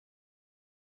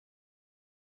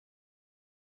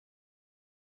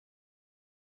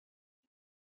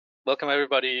Welcome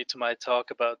everybody to my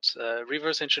talk about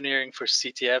reverse engineering for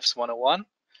CTFs 101.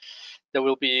 There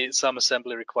will be some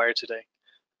assembly required today.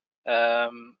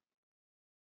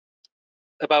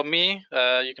 About me,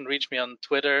 you can reach me on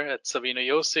Twitter at Savino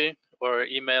Jossi or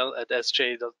email at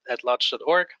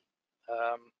sj@lodge.org.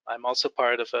 I'm also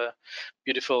part of a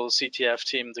beautiful CTF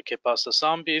team, the Que Pasa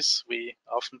Zombies. We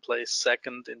often place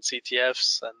second in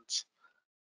CTFs and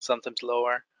sometimes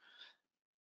lower.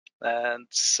 And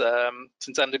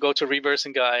since I'm the go-to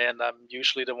reversing guy and I'm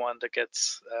usually the one that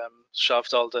gets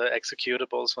shoved all the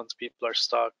executables once people are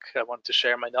stuck, I want to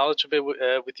share my knowledge a bit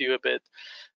with you a bit,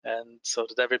 and so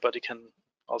that everybody can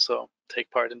also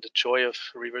take part in the joy of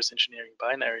reverse engineering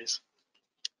binaries.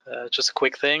 Just a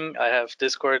quick thing, I have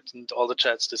Discord and all the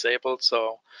chats disabled,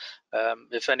 so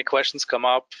if any questions come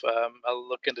up, I'll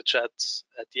look in the chats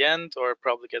at the end or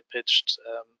probably get pitched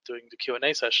during the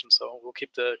Q&A session, so we'll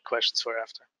keep the questions for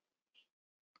after.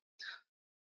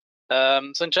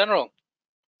 So in general,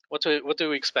 what do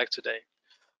we expect today?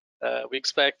 We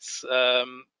expect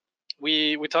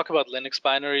we talk about Linux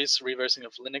binaries, reversing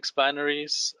of Linux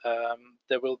binaries.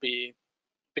 There will be,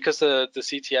 because the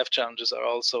CTF challenges are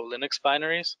also Linux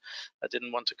binaries. I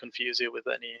didn't want to confuse you with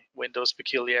any Windows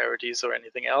peculiarities or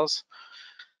anything else.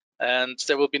 And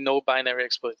there will be no binary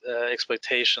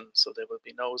exploitation. So there will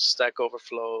be no stack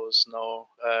overflows, no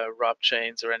ROP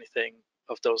chains or anything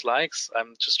of those likes.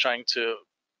 I'm just trying to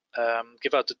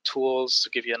give out the tools to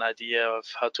give you an idea of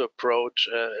how to approach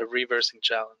a reversing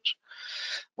challenge.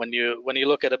 When you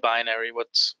look at a binary,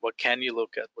 what can you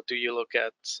look at? What do you look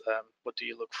at? What do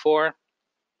you look for?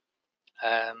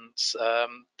 And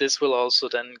this will also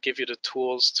then give you the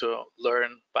tools to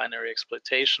learn binary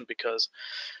exploitation, because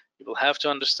you will have to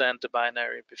understand the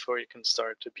binary before you can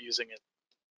start abusing it.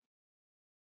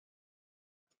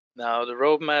 Now, the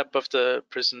roadmap of the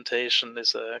presentation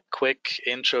is a quick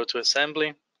intro to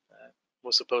assembly.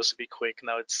 Was supposed to be quick.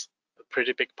 Now it's a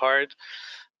pretty big part,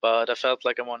 but I felt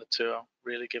like I wanted to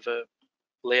really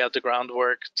lay out the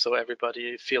groundwork so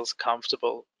everybody feels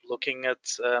comfortable looking at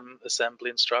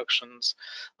assembly instructions,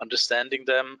 understanding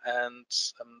them, and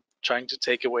trying to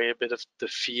take away a bit of the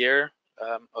fear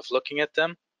of looking at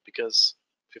them, because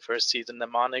if you first see the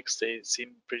mnemonics, they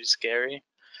seem pretty scary,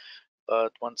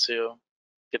 but once you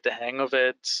get the hang of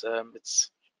it, it's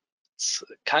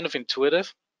kind of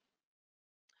intuitive.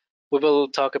 We will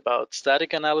talk about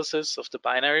static analysis of the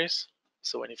binaries.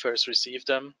 So when you first receive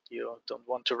them, you don't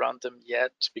want to run them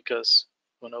yet, because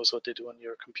who knows what they do on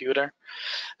your computer.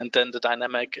 And then the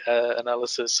dynamic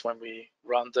analysis when we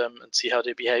run them and see how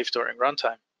they behave during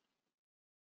runtime.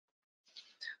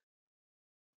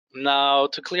 Now,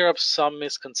 to clear up some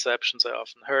misconceptions I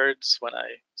often heard when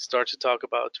I start to talk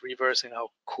about reversing, how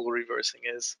cool reversing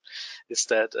is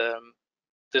that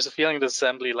there's a feeling that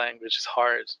assembly language is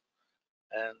hard.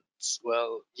 And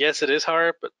well, yes, it is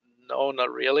hard, but no,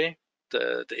 not really.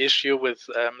 The issue with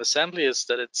assembly is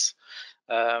that it's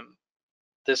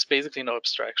there's basically no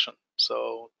abstraction.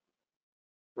 So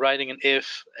writing an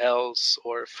if, else,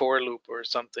 or for loop or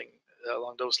something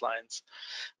along those lines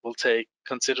will take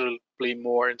considerably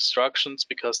more instructions,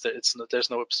 because there's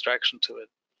no abstraction to it.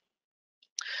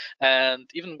 And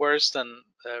even worse than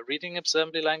reading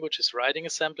assembly language is writing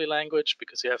assembly language,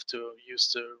 because you have to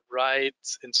use the right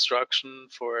instruction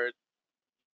for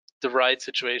the right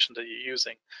situation that you're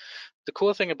using. The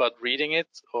cool thing about reading it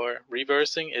or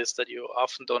reversing is that you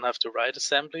often don't have to write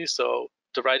assembly, so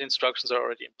the right instructions are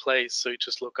already in place. So you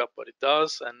just look up what it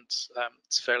does, and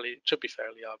it should be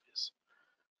fairly obvious.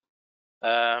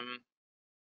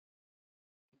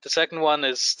 The second one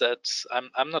is that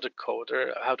I'm not a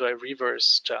coder. How do I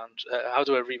reverse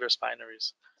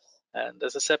binaries? And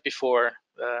as I said before,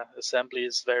 assembly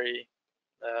is very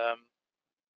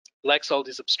lacks all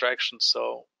these abstractions.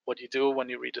 So what you do when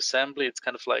you read assembly, it's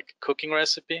kind of like a cooking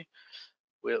recipe.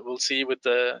 We'll see with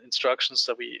the instructions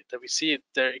that we see,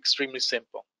 they're extremely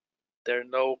simple. There are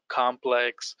no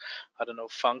complex, I don't know,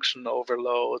 function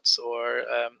overloads or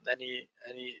any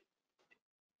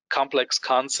complex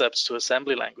concepts to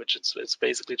assembly language. It's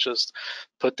basically just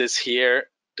put this here,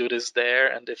 do this there,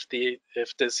 and if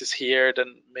this is here,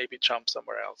 then maybe jump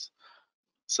somewhere else.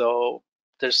 So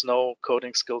there's no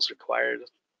coding skills required.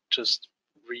 Just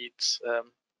read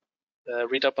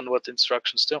up on what the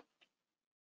instructions do.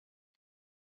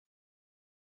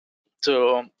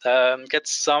 To get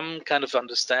some kind of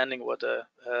understanding what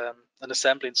an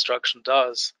assembly instruction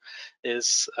does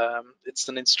is it's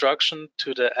an instruction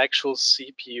to the actual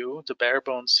CPU, the bare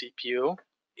bones CPU,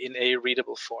 in a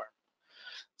readable form.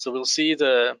 So we'll see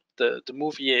the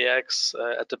move EAX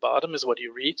at the bottom is what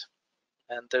you read,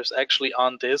 and there's actually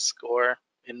on disk or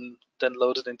then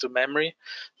loaded into memory,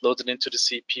 loaded into the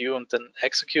CPU, and then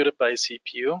executed by a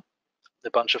CPU, a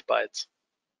bunch of bytes.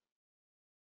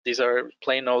 These are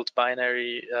plain old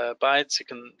binary bytes. You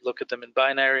can look at them in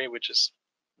binary, which is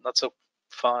not so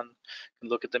fun. You can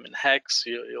look at them in hex.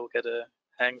 You'll get a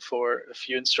hang for a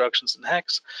few instructions in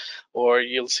hex, or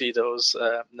you'll see those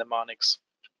mnemonics.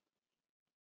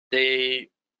 The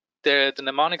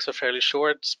mnemonics are fairly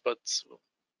short, but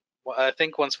I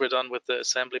think once we're done with the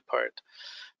assembly part,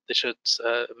 they should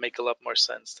make a lot more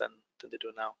sense than they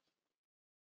do now.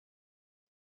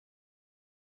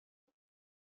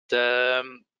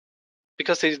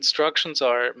 Because the instructions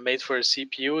are made for a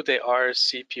CPU, they are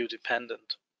CPU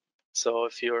dependent. So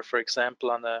if you're, for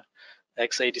example, on a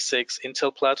x86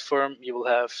 Intel platform, you will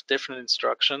have different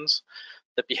instructions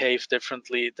that behave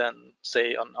differently than,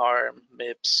 say, on ARM,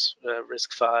 MIPS,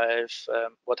 RISC-V,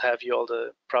 what have you, all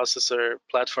the processor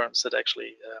platforms that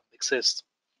actually exist.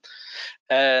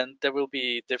 And there will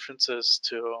be differences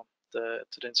to the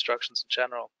instructions in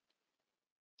general.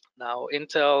 Now,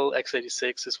 Intel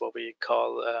x86 is what we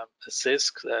call a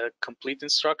CISC, a complete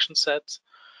instruction set.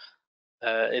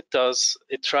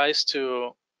 It tries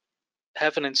to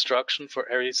have an instruction for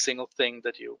every single thing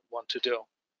that you want to do.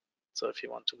 So if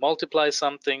you want to multiply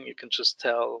something, you can just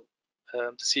tell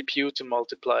the CPU to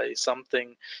multiply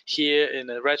something here in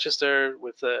a register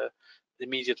with the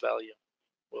immediate value.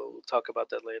 We'll talk about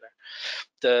that later.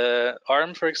 The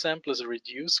ARM, for example, is a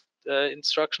reduced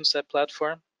instruction set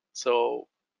platform. So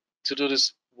to do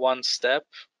this one step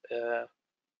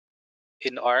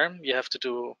in ARM, you have to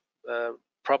do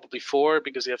probably 4,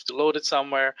 because you have to load it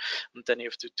somewhere, and then you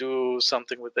have to do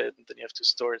something with it, and then you have to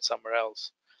store it somewhere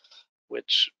else,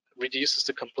 which reduces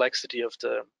the complexity of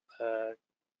the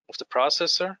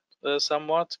processor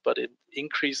somewhat, but it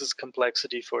increases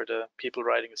complexity for the people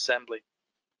writing assembly.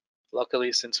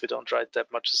 Luckily, since we don't write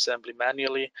that much assembly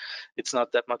manually, it's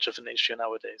not that much of an issue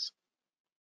nowadays.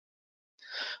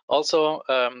 Also,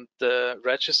 the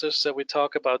registers that we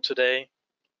talk about today,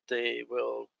 they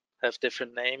will have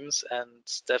different names and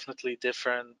definitely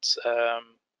different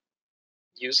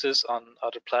uses on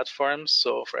other platforms.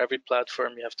 So for every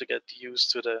platform, you have to get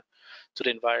used to the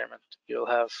environment. You'll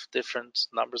have different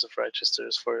numbers of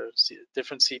registers for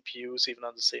different CPUs, even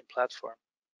on the same platform.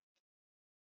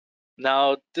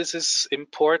 Now, this is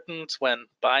important when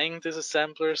buying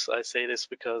disassemblers. I say this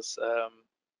because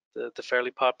the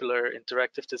fairly popular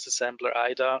interactive disassembler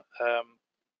IDA,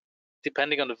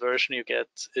 depending on the version you get,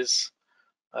 is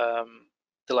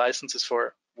the license is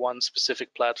for one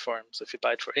specific platform. So if you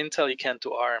buy it for Intel, you can't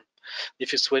do ARM.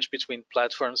 If you switch between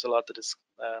platforms a lot, that is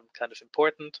kind of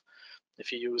important.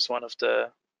 If you use one of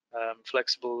the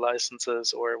flexible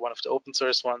licenses or one of the open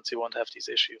source ones, you won't have these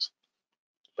issues.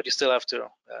 But you still have to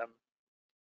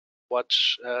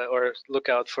watch or look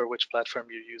out for which platform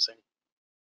you're using.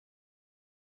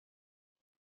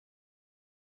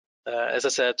 As I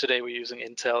said, today we're using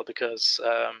Intel because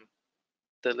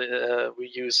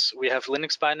we have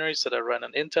Linux binaries that are run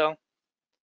on Intel.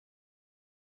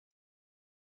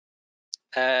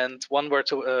 And one word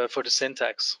for the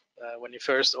syntax. When you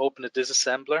first open a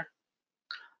disassembler,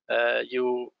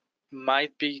 you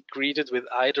might be greeted with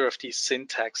either of these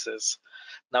syntaxes.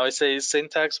 Now I say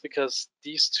syntax because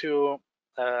these two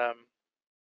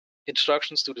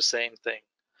instructions do the same thing.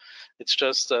 It's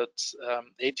just that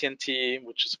AT&T,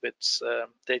 which is a bit,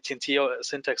 the AT&T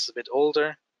syntax is a bit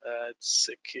older.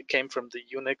 It came from the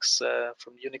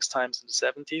Unix times in the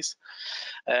 70s,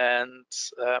 and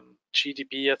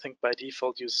GDB, I think by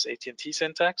default uses AT&T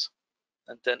syntax.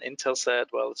 And then Intel said,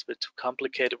 well, it's a bit too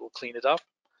complicated, we'll clean it up.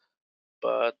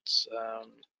 But let's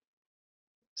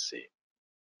see,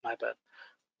 my bad.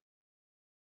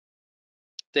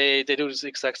 They do this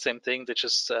exact same thing. They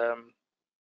just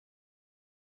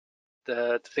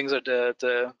the things are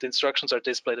the instructions are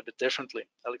displayed a bit differently.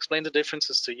 I'll explain the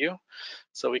differences to you,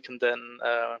 so we can then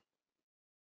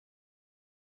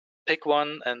pick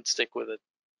one and stick with it.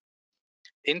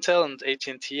 Intel and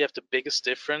AT&T have the biggest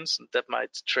difference, and that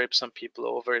might trip some people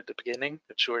over at the beginning.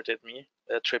 It sure did me,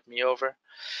 tripped me over.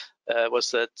 Was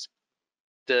that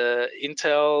the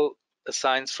Intel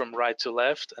assigns from right to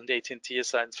left, and the AT&T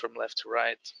assigns from left to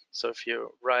right. So if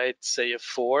you write, say, a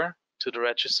 4 to the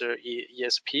register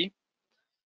ESP,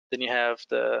 then you have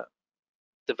the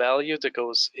value that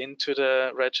goes into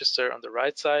the register on the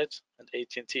right side, and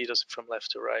AT&T does it from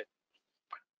left to right.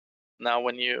 Now,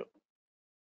 when you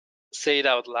say it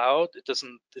out loud,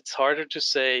 it's harder to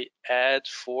say add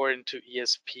 4 into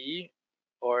ESP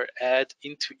or add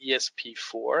into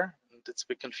ESP4, and it's a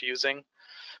bit confusing.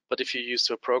 But if you use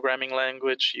a programming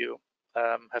language, you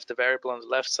have the variable on the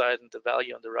left side and the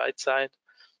value on the right side.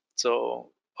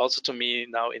 So also to me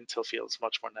now Intel feels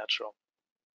much more natural.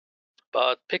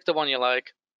 But pick the one you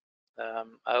like.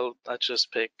 I'll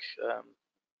just pick.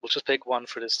 We'll just pick one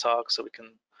for this talk so we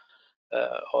can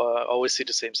always see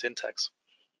the same syntax.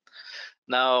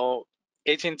 Now,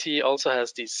 AT&T also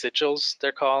has these sigils,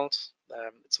 they're called.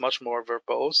 It's much more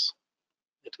verbose.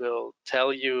 It will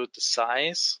tell you the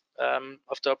size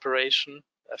of the operation.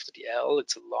 After the L,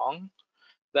 it's a long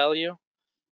value.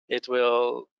 It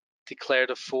will declare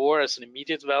the 4 as an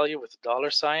immediate value with a dollar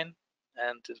sign,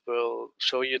 and it will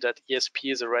show you that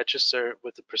ESP is a register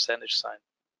with a percentage sign.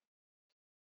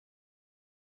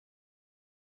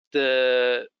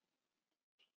 The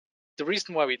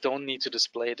reason why we don't need to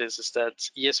display this is that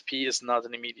ESP is not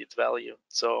an immediate value.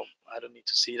 So I don't need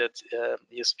to see that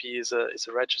ESP is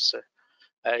a register.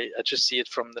 I just see it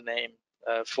from the name.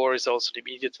 4 is also the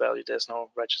immediate value. There's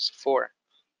no register 4.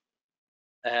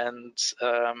 And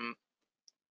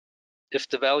if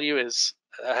the value has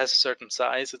a certain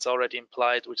size, it's already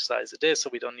implied which size it is, so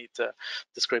we don't need the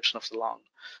description of the long.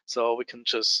 So we can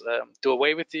just do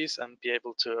away with these and be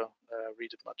able to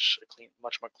read it much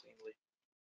more cleanly.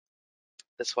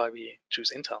 That's why we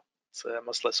choose Intel. It's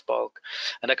much less bulk,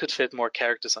 and I could fit more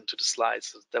characters onto the slides.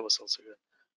 So that was also good.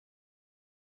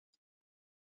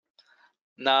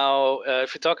 Now,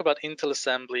 if we talk about Intel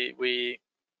assembly, we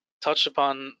touched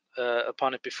upon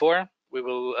it before. We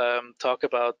will talk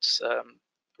about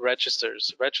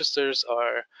registers. Registers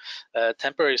are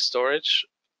temporary storage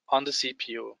on the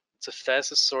CPU. It's the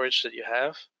fastest storage that you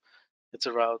have. It's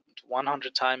around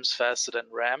 100 times faster than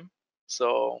RAM.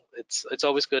 So it's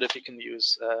always good if you can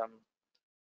use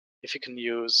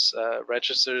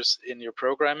registers in your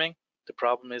programming. The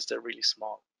problem is they're really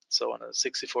small. So on a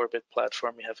 64-bit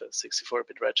platform, you have a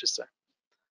 64-bit register.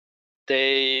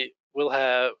 They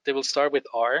will start with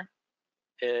R.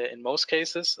 In most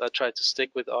cases, I try to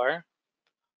stick with R.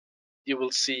 You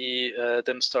will see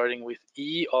them starting with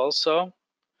E also,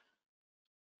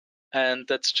 and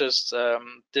that's just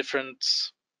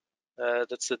different.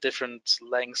 That's the different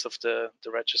lengths of the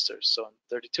registers. So on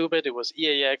 32-bit, it was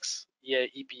EAX,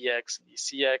 EBX, and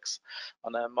ECX.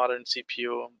 On a modern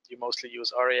CPU, you mostly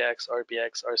use RAX,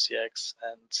 RBX, RCX,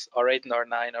 and R8 and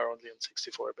R9 are only on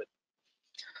 64-bit.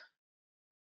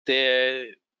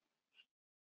 They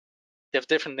have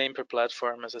different name per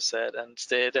platform, as I said, and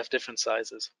they have different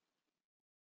sizes.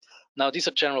 Now, these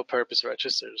are general purpose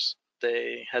registers.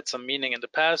 They had some meaning in the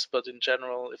past, but in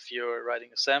general, if you're writing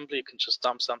assembly, you can just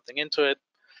dump something into it,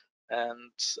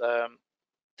 and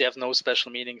they have no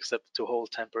special meaning except to hold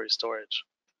temporary storage.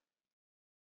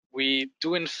 We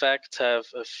do, in fact, have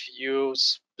a few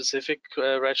specific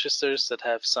registers that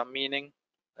have some meaning.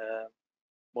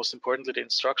 Most importantly, the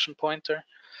instruction pointer,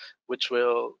 which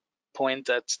will point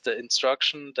at the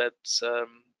instruction that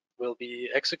will be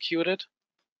executed.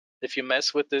 If you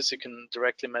mess with this, you can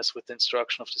directly mess with the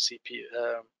instruction of the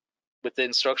CPU, with the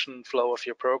instruction flow of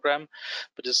your program,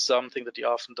 but this is something that you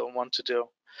often don't want to do.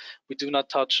 We do not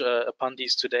touch upon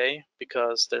these today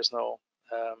because there's no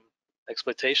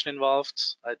exploitation involved.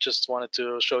 I just wanted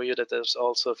to show you that there's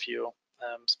also a few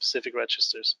specific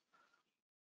registers.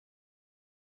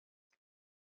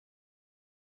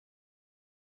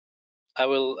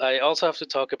 I also have to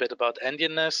talk a bit about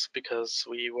endianness because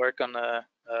we work on a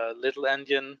little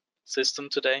endian system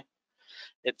today.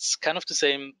 It's kind of the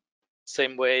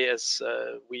same way as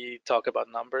we talk about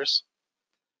numbers.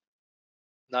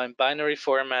 Now in binary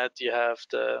format, you have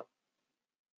the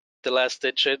last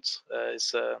digit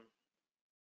is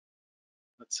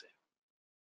let's see,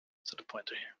 so the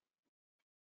pointer here.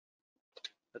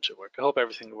 That should work. I hope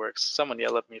everything works. Someone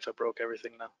yell at me if I broke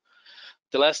everything now.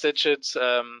 The last digit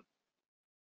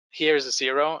here is a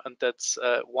 0, and that's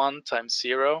 1 times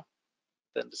 0.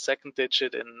 Then the second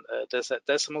digit in the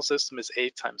decimal system is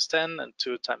 8 times 10 and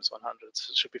 2 times 100.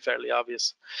 So it should be fairly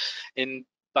obvious. In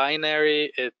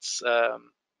binary, it's 0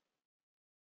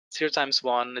 times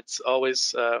 1. It's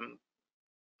always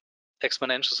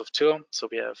exponentials of 2. So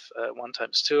we have 1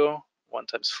 times 2, 1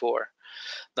 times 4.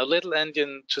 Now little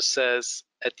endian just says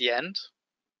at the end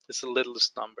is the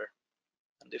littlest number.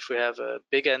 And if we have a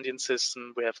big endian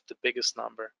system, we have the biggest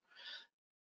number.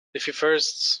 If you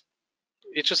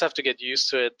just have to get used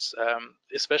to it,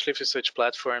 especially if you switch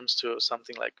platforms to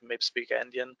something like MIPS Big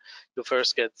Endian, you'll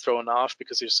first get thrown off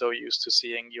because you're so used to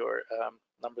seeing your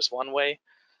numbers one way.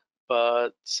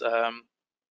 But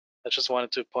I just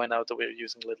wanted to point out that we're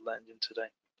using little endian today.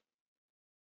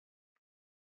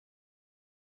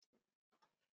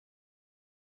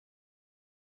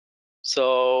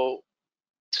 So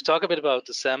to talk a bit about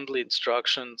assembly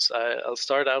instructions, I'll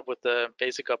start out with the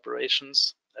basic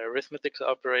operations, arithmetic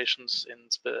operations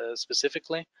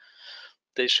specifically.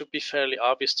 They should be fairly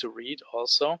obvious to read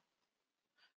also.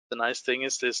 The nice thing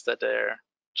is that they're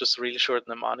just really short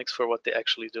mnemonics for what they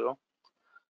actually do.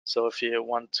 So if you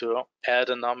want to add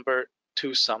a number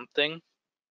to something,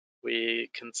 we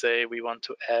can say we want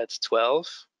to add 12.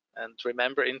 And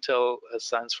remember, Intel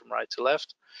assigns from right to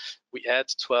left. We add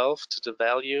 12 to the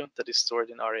value that is stored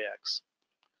in REX.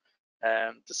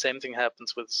 And the same thing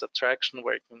happens with subtraction,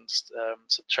 where you can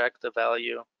subtract the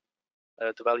value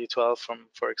 12 from,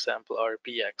 for example,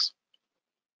 RBX.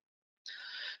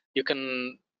 You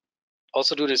can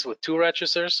also do this with two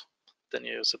registers. Then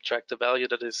you subtract the value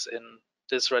that is in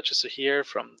this register here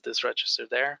from this register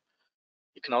there.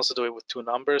 You can also do it with two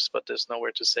numbers, but there's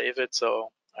nowhere to save it.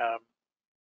 So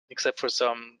except for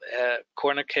some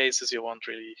corner cases, you won't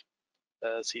really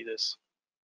see this.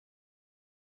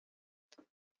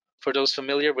 For those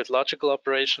familiar with logical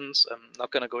operations, I'm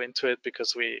not going to go into it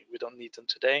because we don't need them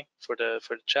today for the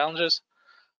challenges.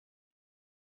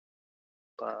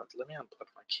 But let me unplug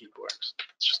my keyboard. It's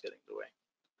just getting in the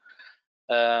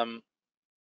way.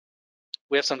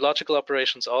 We have some logical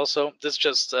operations also. This is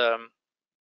just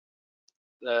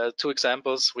two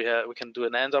examples. We can do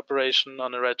an AND operation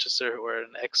on a register or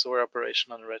an XOR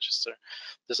operation on a register.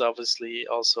 There's obviously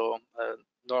also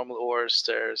normal ORs,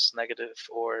 there's negative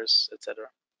ORs, etc.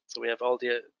 So we have all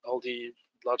the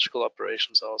logical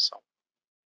operations also.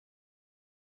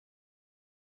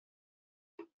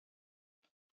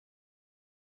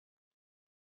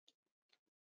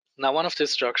 Now, one of the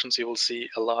instructions you will see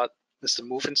a lot is the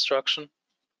move instruction.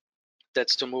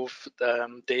 That's to move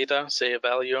data, say a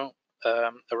value,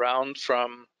 around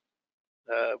from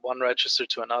one register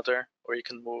to another, or you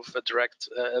can move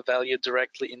a value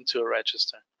directly into a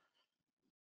register.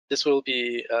 This will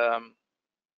be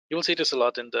you will see this a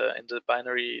lot in the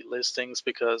binary listings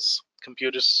because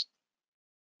computers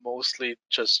mostly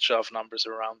just shove numbers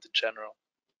around in general.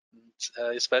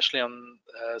 And, especially on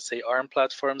say ARM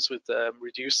platforms with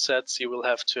reduced sets, you will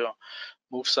have to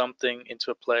move something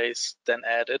into a place, then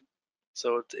add it.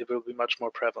 So it will be much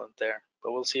more prevalent there.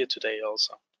 But we'll see it today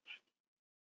also.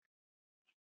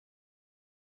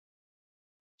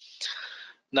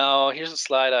 Now here's a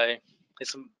slide.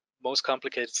 It's the most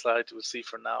complicated slide we'll see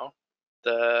for now.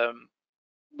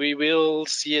 We will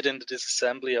see it in the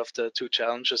disassembly of the two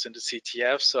challenges in the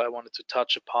CTF, so I wanted to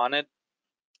touch upon it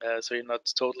so you're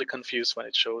not totally confused when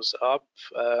it shows up.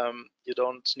 You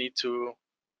don't need to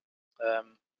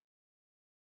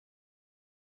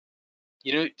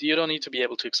you don't need to be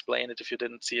able to explain it if you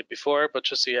didn't see it before, but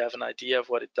just so you have an idea of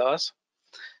what it does.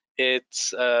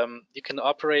 It's you can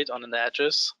operate on an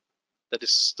address that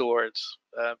is stored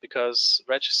because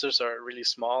registers are really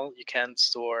small. You can't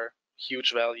store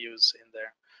huge values in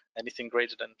there. Anything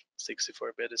greater than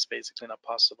 64-bit is basically not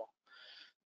possible,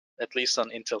 at least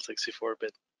on Intel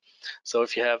 64-bit. So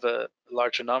if you have a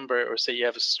larger number, or say you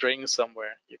have a string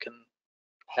somewhere, you can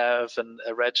have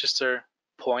a register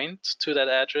point to that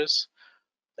address,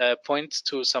 point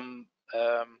to some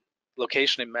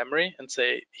location in memory, and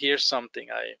say, here's something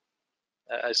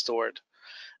I stored.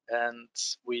 And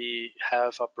we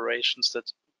have operations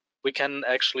that we can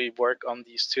actually work on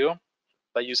these two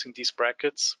by using these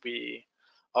brackets. We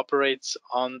operate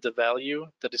on the value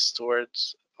that is stored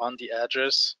on the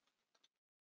address.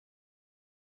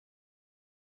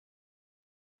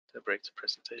 Did I break the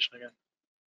presentation again?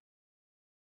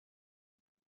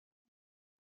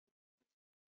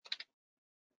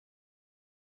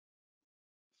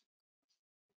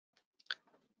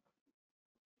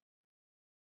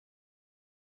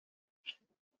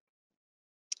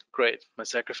 Great, my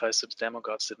sacrifice to the demo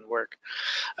gods didn't work.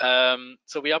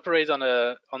 So we operate on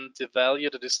the value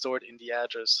that is stored in the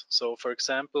address. So for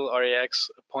example, REX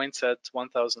points at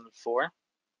 1004.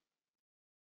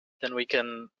 Then we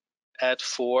can add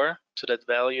 4 to that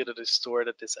value that is stored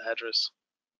at this address.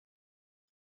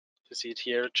 You see it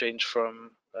here, change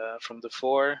from the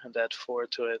 4 and add 4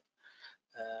 to it,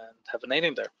 and have an 8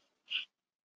 in there.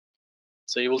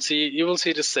 So you will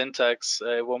see the syntax.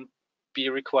 It won't be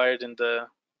required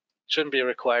shouldn't be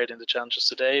required in the challenges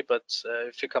today, but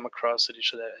if you come across it, you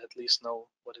should at least know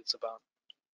what it's about.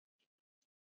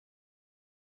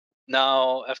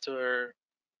 Now, after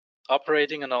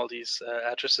operating on all these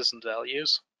addresses and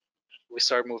values, we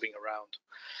start moving around.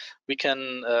 We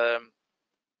can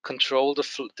control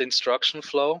the instruction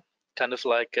flow, kind of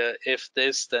like if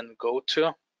this, then go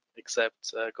to,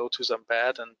 except go tos are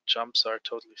bad and jumps are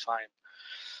totally fine.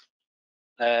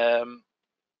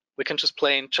 We can just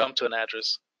plain jump to an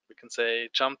address. We can say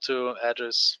jump to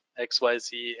address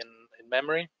XYZ in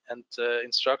memory, and the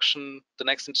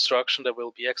next instruction that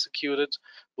will be executed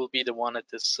will be the one at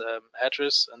this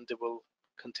address, and it will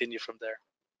continue from there.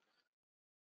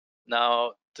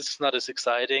 Now, this is not as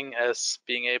exciting as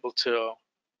being able to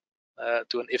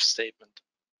do an if statement.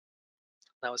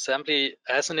 Now, assembly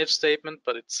has an if statement,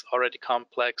 but it's already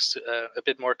complex, a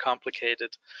bit more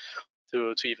complicated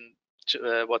to even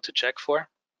what to check for.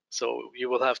 So you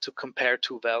will have to compare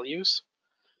two values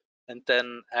and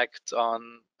then act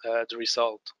on the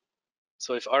result.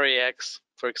 So if RAX,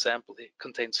 for example, it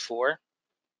contains 4,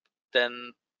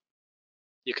 then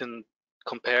you can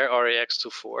compare RAX to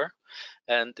 4.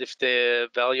 And if the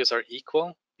values are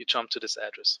equal, you jump to this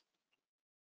address.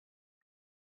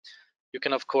 You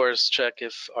can, of course, check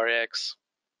if RAX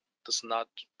does not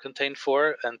contain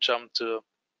 4 and jump to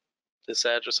this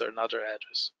address or another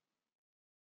address.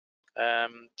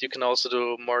 You can also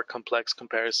do more complex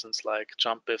comparisons like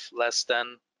jump if less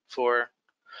than 4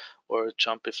 or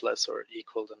jump if less or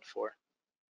equal than 4.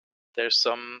 There's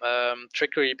some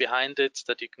trickery behind it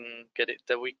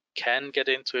that we can get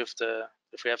into if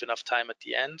we have enough time at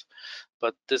the end.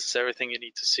 But this is everything you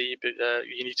need to see.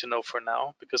 You need to know for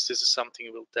now, because this is something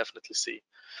you will definitely see.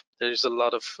 There's a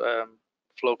lot of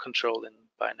flow control in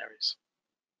binaries,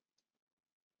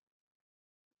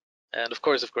 and of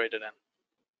course, if greater than.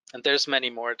 And there's many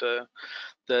more. The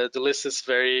list is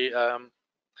very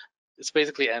it's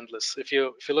basically endless. If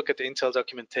you look at the Intel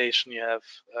documentation, you have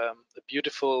a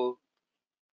beautiful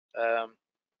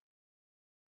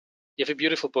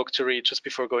book to read just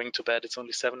before going to bed. It's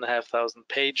only 7,500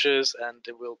 pages, and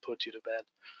it will put you to bed.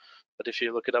 But if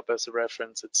you look it up as a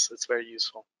reference, it's very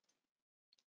useful.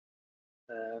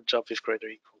 Job with greater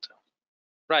equal to.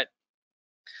 Right.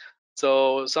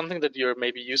 So something that you're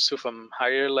maybe used to from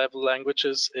higher level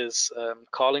languages is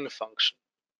calling a function.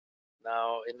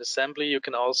 Now in assembly, you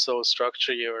can also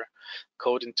structure your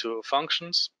code into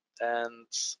functions, and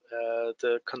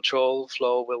the control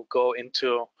flow will go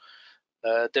into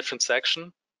a different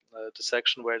section, the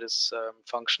section where this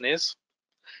function is.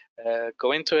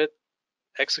 Go into it,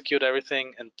 execute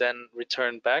everything, and then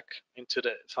return back into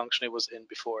the function it was in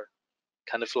before.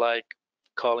 Kind of like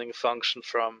calling a function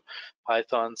from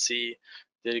Python, C.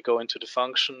 Then you go into the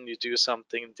function, you do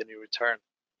something, and then you return.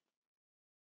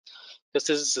 Because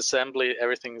this is assembly,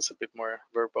 everything is a bit more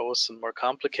verbose and more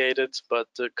complicated, but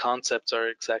the concepts are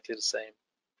exactly the same.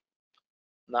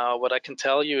 Now, what I can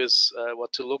tell you is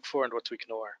what to look for and what to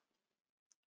ignore.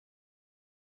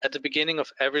 At the beginning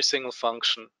of every single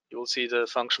function, you will see the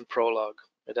function prologue.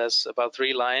 It has about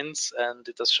 3 lines, and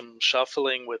it does some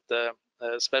shuffling with the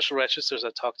special registers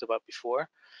I talked about before.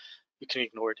 You can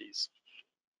ignore these.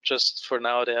 Just for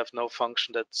now, they have no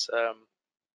function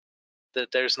that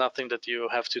there's nothing that you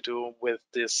have to do with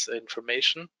this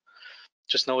information.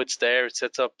 Just know it's there. It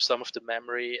sets up some of the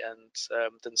memory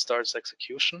and then starts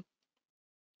execution.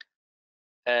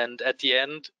 And at the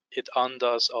end, it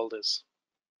undoes all this.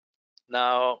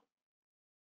 Now,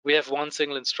 we have one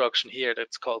single instruction here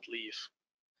that's called leave.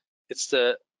 It's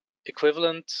the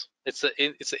equivalent, it's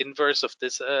the inverse of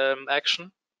this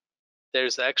action.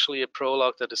 There's actually a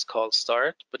prologue that is called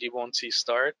start, but you won't see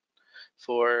start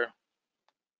for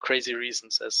crazy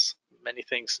reasons, as many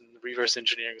things in reverse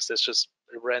engineering. There's just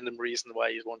a random reason why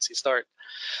you won't see start.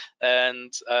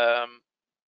 And so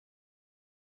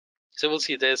we'll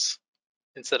see this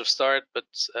instead of start, but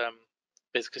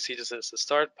basically see this as the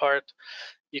start part.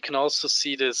 You can also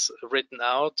see this written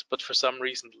out, but for some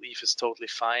reason leave is totally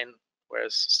fine,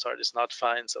 whereas start is not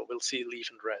fine. So we'll see leave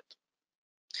in red.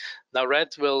 Now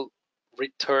red will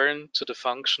return to the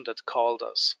function that called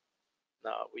us.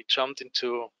 Now we jumped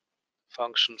into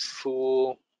function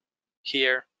foo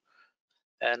here,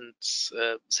 and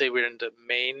say we're in the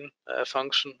main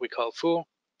function we call foo.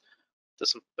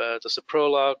 Does a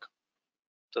prologue,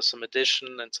 does some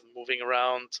addition and some moving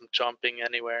around, some jumping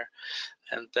anywhere,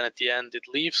 and then at the end it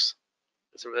leaves.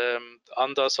 It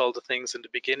undoes all the things in the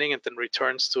beginning and then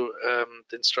returns to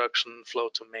the instruction flow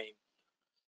to main.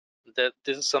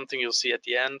 This is something you'll see at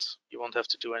the end. You won't have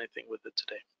to do anything with it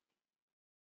today.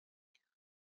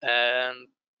 And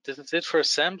this is it for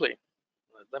assembly.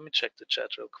 Let me check the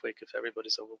chat real quick if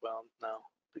everybody's overwhelmed now,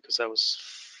 because I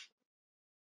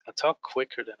talk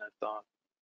quicker than I thought.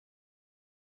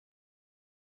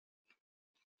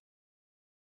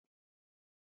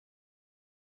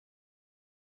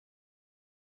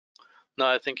 No,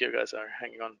 I think you guys are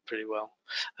hanging on pretty well.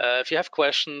 If you have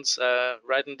questions,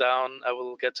 write them down. I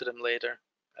will get to them later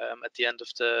at the end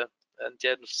of the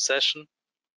session,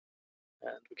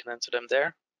 and we can answer them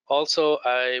there. Also,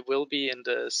 I will be in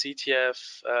the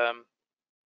CTF,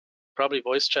 probably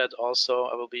voice chat. Also,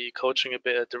 I will be coaching a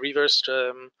bit the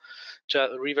reversing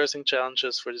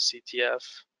challenges for the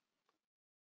CTF.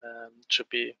 Should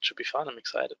be fun. I'm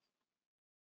excited.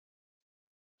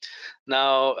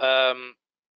 Now,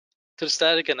 To the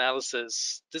static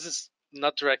analysis, this is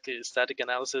not directly a static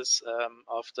analysis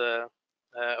of the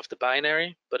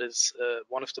binary, but is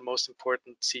one of the most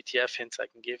important CTF hints I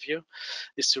can give you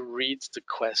is to read the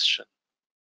question.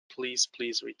 Please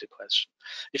read the question.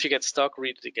 If you get stuck,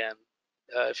 read it again.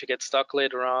 If you get stuck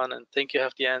later on and think you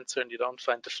have the answer and you don't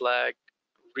find the flag,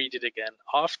 read it again.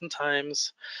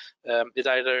 Oftentimes, it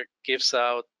either gives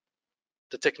out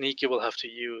the technique you will have to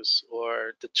use,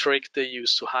 or the trick they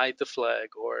use to hide the flag,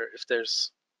 or if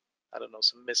there's, I don't know,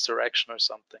 some misdirection or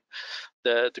something.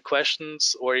 The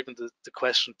questions, or even the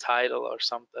question title,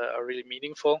 are really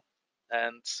meaningful,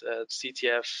 and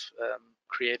CTF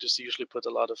creators usually put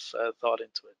a lot of thought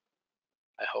into it.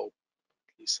 I hope,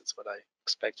 at least that's what I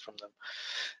expect from them.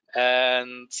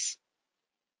 And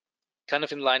kind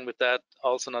of in line with that,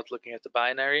 also not looking at the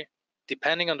binary,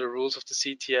 depending on the rules of the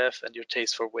CTF and your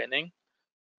taste for winning,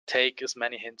 take as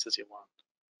many hints as you want.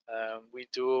 We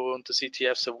do on the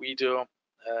CTF, so we do.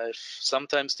 If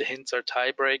sometimes the hints are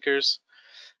tiebreakers,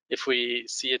 if we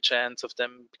see a chance of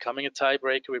them becoming a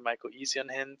tiebreaker, we might go easy on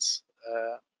hints.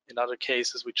 In other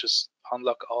cases, we just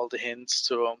unlock all the hints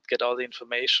to get all the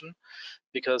information,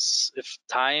 because if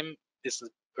time is the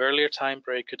earlier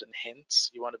tiebreaker than hints,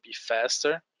 you want to be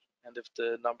faster, and if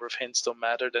the number of hints don't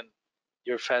matter, then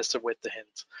you're faster with the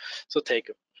hint. So take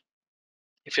them.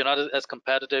 If you're not as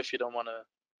competitive, you don't want to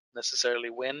necessarily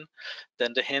win,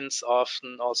 then the hints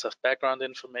often also have background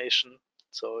information.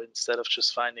 So instead of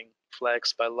just finding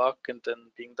flags by luck and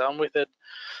then being done with it,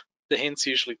 the hints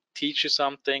usually teach you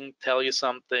something, tell you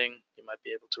something, you might be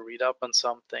able to read up on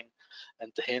something,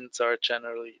 and the hints are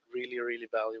generally really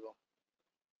valuable.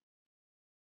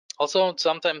 Also,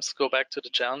 sometimes go back to the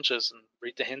challenges and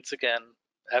read the hints again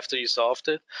after you solved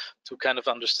it to kind of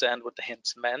understand what the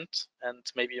hints meant. And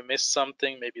maybe you missed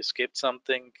something, maybe you skipped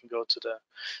something. You can go to the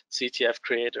CTF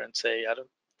creator and say, I don't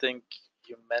think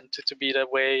you meant it to be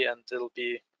that way, and it'll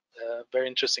be a very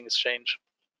interesting exchange.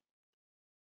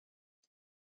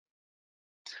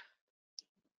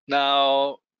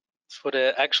 Now, for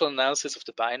the actual analysis of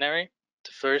the binary,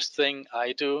 the first thing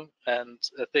I do, and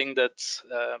a thing that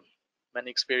many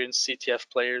experienced CTF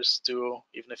players do,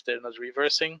 even if they're not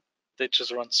reversing, they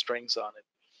just run strings on it.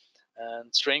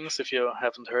 And strings, if you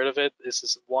haven't heard of it, is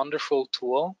this wonderful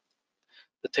tool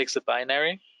that takes the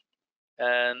binary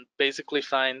and basically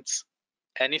finds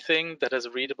anything that has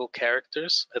readable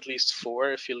characters, at least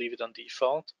 4 if you leave it on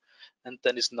default, and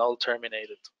then is null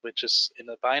terminated, which is in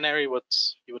a binary what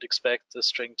you would expect a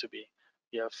string to be.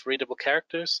 You have readable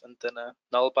characters and then a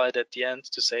null byte at the end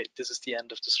to say this is the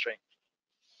end of the string.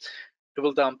 It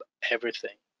will dump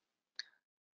everything.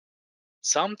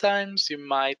 Sometimes you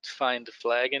might find a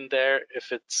flag in there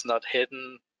if it's not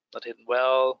hidden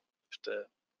well. If the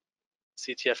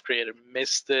CTF creator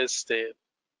missed this, they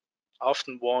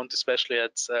often won't, especially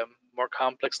at more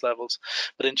complex levels.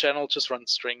 But in general, just run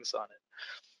strings on it.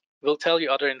 It will tell you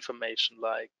other information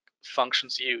like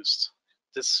functions used.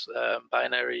 This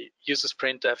binary uses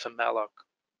printf and malloc.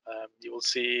 You will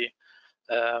see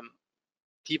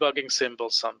debugging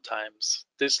symbols sometimes.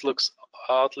 This looks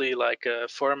oddly like a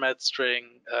format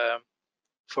string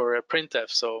for a printf,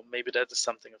 so maybe that is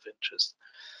something of interest.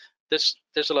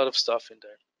 There's a lot of stuff in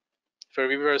there. If I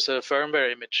reverse a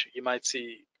firmware image, you might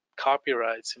see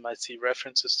copyrights, you might see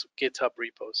references to GitHub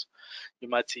repos, you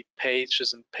might see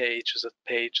pages and pages and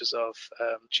pages of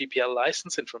GPL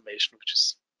license information, which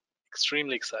is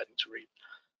extremely exciting to read.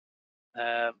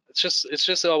 It's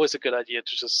just always a good idea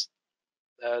to just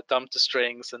dump the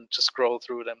strings and just scroll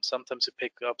through them. Sometimes you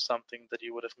pick up something that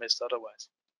you would have missed otherwise.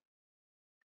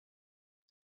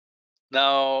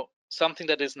 Now, something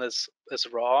that isn't as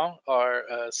raw are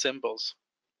symbols.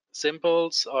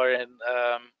 Symbols are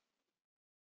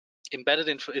embedded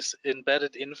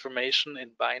information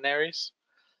in binaries.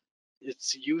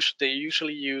 They're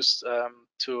usually used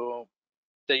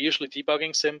they're usually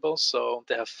debugging symbols, so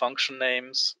they have function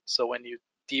names. So when you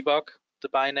debug the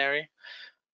binary,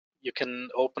 you can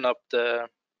open up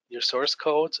your source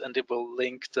code and it will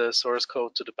link the source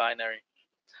code to the binary.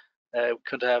 It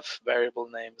could have variable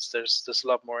names. There's a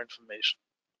lot more information.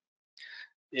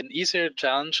 In easier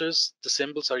challenges, the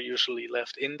symbols are usually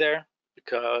left in there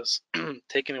because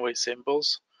taking away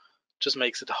symbols just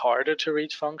makes it harder to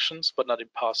read functions, but not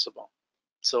impossible.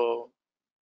 So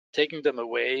taking them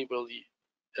away will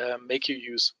make you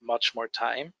use much more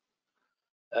time,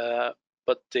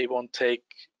 but they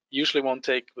usually won't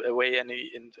take away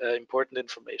any important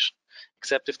information,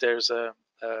 except if there's a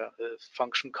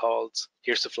function called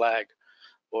here's the flag,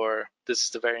 or this is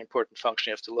the very important function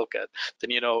you have to look at.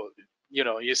 Then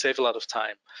you save a lot of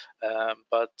time,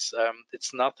 but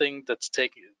it's nothing that's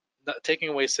taking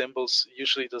away symbols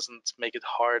usually doesn't make it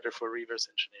harder for reverse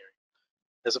engineering,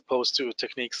 as opposed to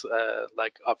techniques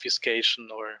like obfuscation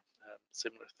or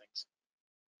similar things.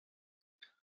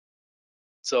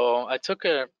 So I took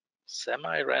a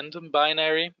semi-random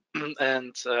binary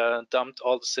and dumped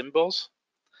all the symbols,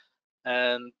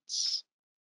 and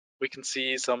we can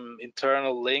see some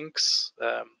internal links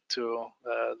to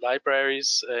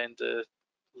libraries in the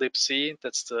libc.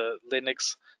 That's the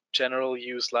Linux general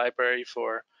use library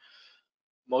for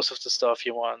most of the stuff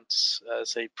you want,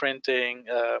 say printing,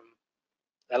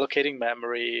 allocating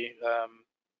memory,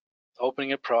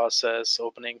 opening a process,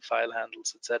 opening file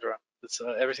handles, etc.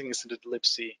 Everything is in the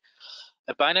libc.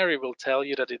 A binary will tell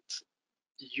you that it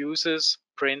uses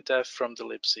printf from the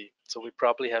libc, so we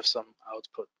probably have some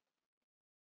output.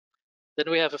 Then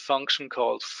we have a function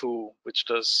called foo, which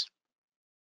does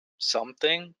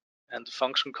something, and a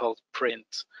function called print.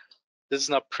 This is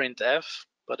not printf,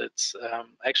 but it's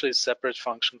actually a separate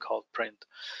function called print.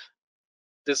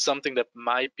 This is something that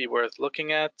might be worth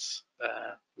looking at.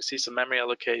 We see some memory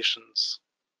allocations.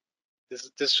 This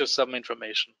is just some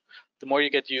information. The more you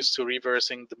get used to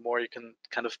reversing, the more you can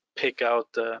kind of pick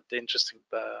out the interesting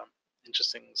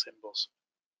symbols.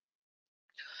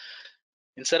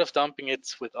 Instead of dumping it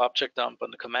with object dump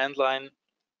on the command line,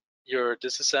 your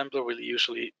disassembler will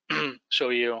usually show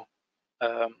you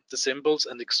the symbols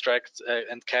and extract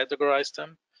and categorize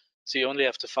them. So you only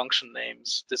have the function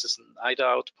names. This is an IDA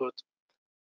output.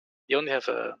 You only have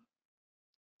a,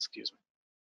 excuse me.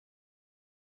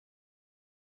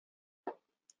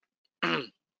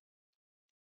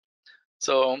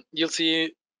 So you'll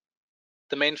see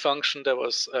the main function that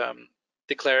was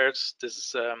declared. This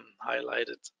is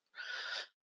highlighted.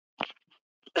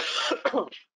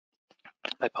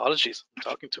 My apologies, I'm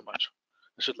talking too much.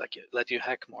 I should let you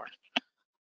hack more.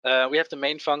 We have the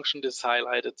main function that's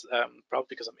highlighted, probably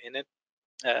because I'm in it.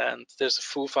 And there's a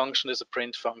foo function, there's a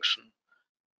print function.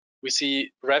 We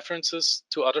see references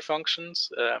to other functions.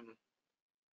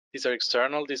 These are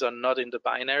external, these are not in the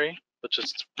binary, but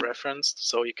just referenced,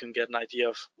 so you can get an idea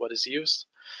of what is used.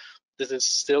 This is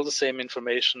still the same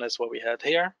information as what we had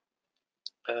here,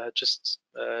 just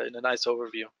in a nice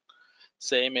overview.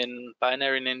 Same in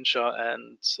Binary Ninja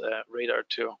and Radar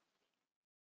 2.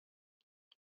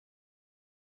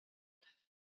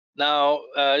 Now,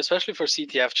 especially for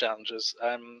CTF challenges,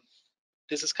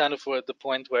 this is kind of the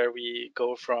point where we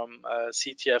go from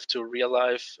CTF to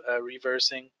real-life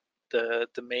reversing. The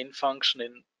main function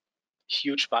in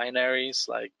huge binaries,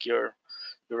 like your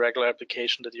regular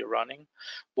application that you're running,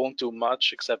 won't do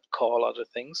much except call other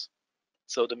things.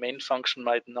 So the main function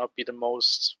might not be the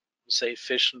most, say,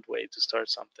 efficient way to start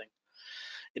something.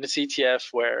 In a CTF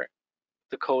where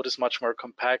the code is much more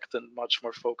compact and much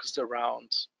more focused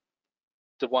around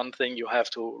the one thing you have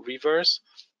to reverse,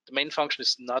 the main function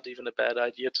is not even a bad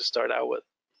idea to start out with.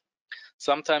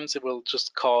 Sometimes it will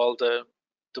just call the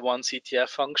one CTF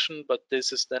function, but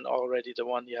this is then already the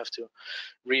one you have to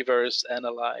reverse,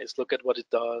 analyze, look at what it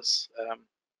does.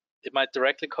 It might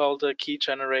directly call the key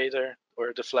generator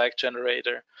or the flag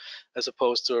generator, as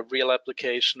opposed to a real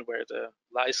application where the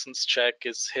license check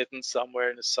is hidden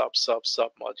somewhere in a sub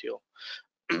module,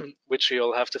 which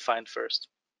you'll have to find first.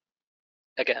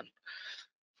 Again,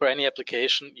 for any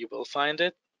application, you will find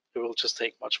it. It will just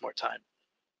take much more time.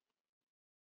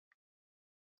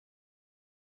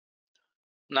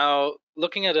 Now,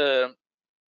 looking at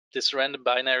this random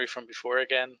binary from before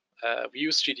again, we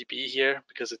use GDB here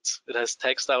because it has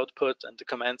text output and the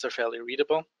commands are fairly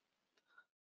readable.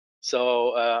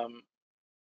 So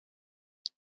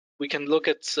we can look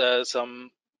at a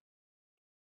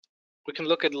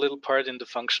little part in the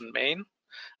function main,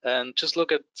 and just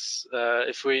look at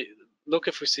if we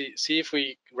see if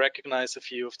we recognize a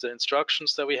few of the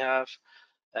instructions that we have,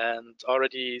 and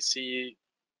already see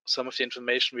some of the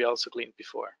information we also gleaned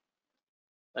before.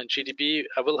 And GDB,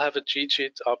 I will have a cheat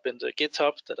sheet up in the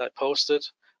GitHub that I posted.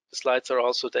 The slides are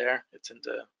also there. It's in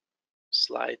the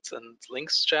slides and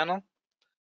links channel.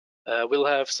 We'll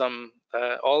have some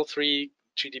all three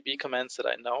GDB commands that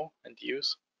I know and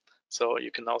use, so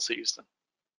you can also use them.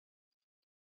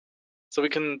 So we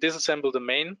can disassemble the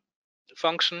main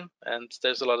function, and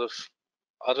there's a lot of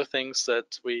other things that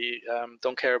we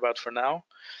don't care about for now,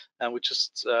 and we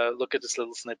just look at this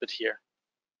little snippet here.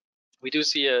 We do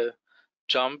see a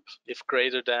jump if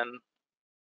greater than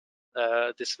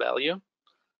this value.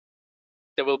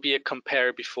 There will be a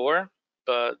compare before,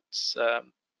 but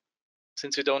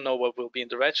since we don't know what will be in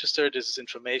the register, this is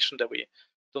information that we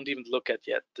don't even look at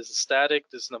yet. This is static,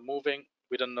 this is not moving.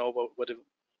 We don't know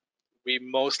we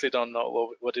mostly don't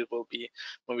know what it will be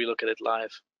when we look at it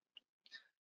live.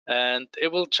 And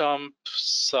it will jump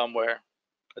somewhere.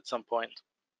 at some point.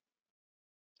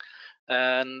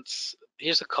 And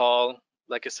here's a call.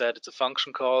 Like I said, it's a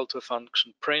function call to a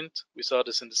function print. We saw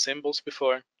this in the symbols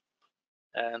before.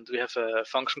 And we have a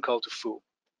function call to foo.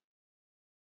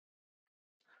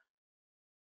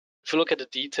 If you look at the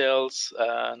details,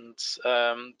 and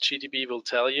GDB will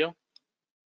tell you,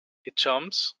 it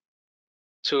jumps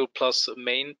to plus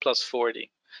main plus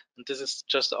 40. And this is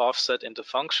just offset in the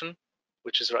function,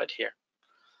 which is right here.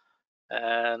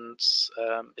 And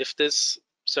if this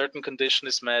certain condition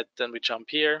is met, then we jump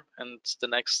here, and the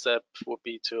next step would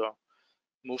be to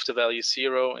move the value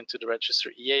 0 into the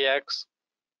register EAX,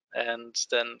 and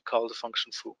then call the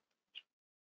function foo.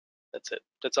 That's it.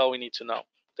 That's all we need to know.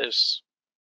 That's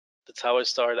how I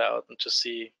start out and just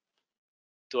see,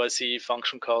 do I see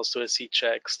function calls? Do I see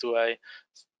checks?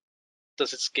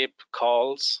 Does it skip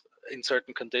calls in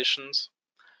certain conditions?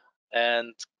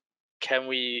 And can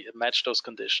we match those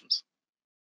conditions?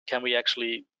 Can we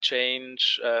actually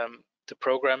change the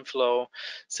program flow?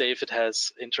 Say if it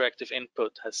has interactive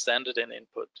input, has standard in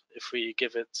input. If we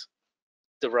give it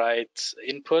the right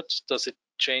input, does it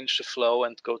change the flow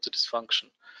and go to this function?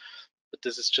 But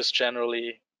this is just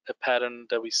generally a pattern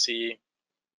that we see.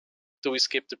 Do we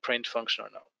skip the print function or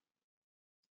no?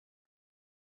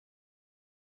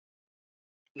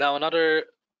 Now another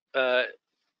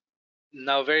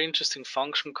very interesting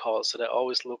function calls that I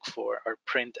always look for are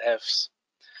printfs.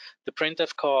 The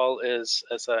printf call is,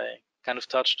 as I kind of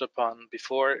touched upon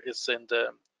before, is in the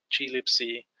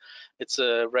glibc. It's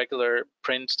a regular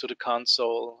print to the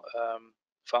console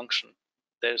function.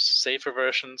 There's safer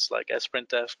versions like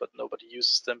sprintf, but nobody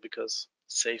uses them because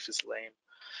safe is lame.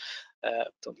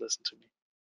 Don't listen to me.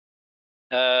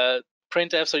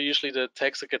 Printfs are usually the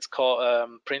text that gets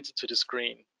printed to the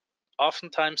screen.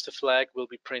 Oftentimes the flag will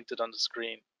be printed on the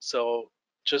screen. So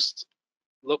just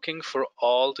looking for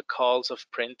all the calls of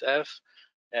printf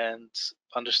and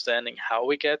understanding how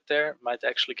we get there might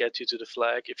actually get you to the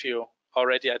flag if you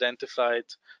already identified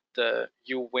the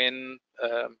uwin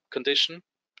condition,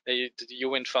 the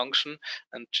uwin function,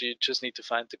 and you just need to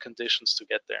find the conditions to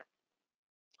get there.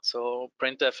 So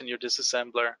printf in your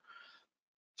disassembler,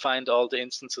 find all the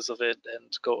instances of it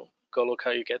and go look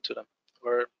how you get to them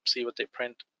or see what they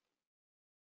print.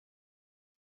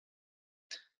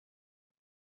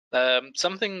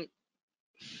 Something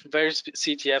very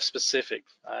CTF specific.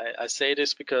 I say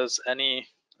this because any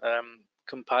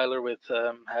compiler with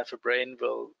half a brain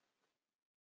will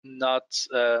not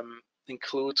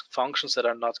include functions that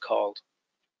are not called.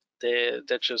 They're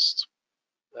just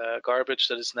garbage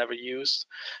that is never used,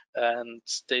 and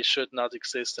they should not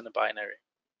exist in a binary.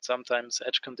 Sometimes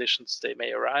edge conditions, they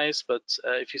may arise, but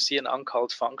if you see an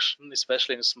uncalled function,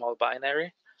 especially in a small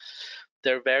binary,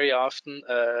 they're very often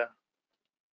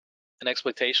an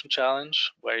exploitation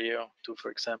challenge where you do,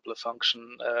 for example, a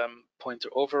function pointer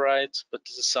override, but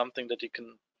this is something that you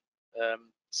can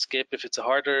skip if it's a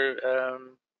harder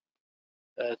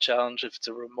challenge. If it's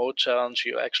a remote challenge,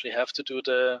 you actually have to do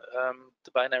the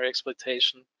binary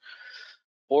exploitation.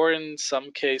 Or in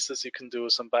some cases, you can do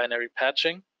some binary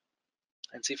patching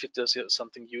and see if it does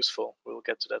something useful. We'll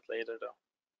get to that later, though.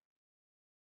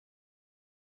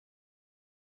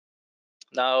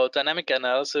 Now, dynamic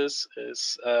analysis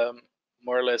is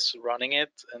more or less running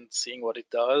it and seeing what it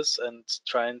does and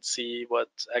try and see what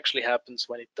actually happens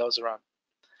when it does run.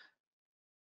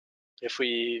 If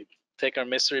we take our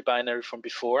mystery binary from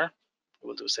before,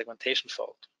 we'll do a segmentation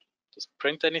fault. Doesn't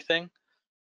print anything.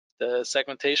 The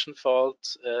segmentation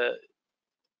fault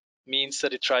means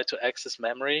that it tried to access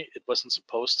memory it wasn't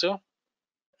supposed to,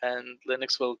 and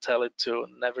Linux will tell it to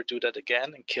never do that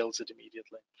again and kills it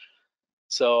immediately.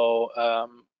 So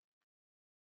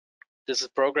this is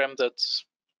a program that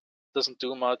doesn't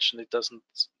do much, and it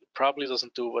probably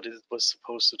doesn't do what it was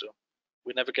supposed to do.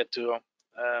 We never get to,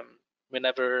 we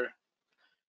never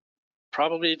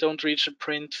probably don't reach a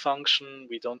print function.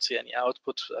 We don't see any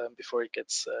output before it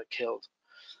gets killed.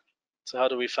 So how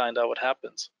do we find out what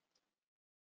happens?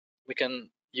 We can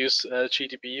use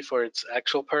GDB for its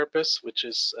actual purpose, which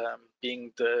is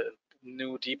being the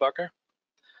new debugger,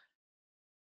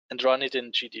 and run it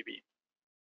in GDB.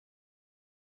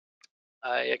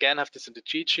 I again have this in the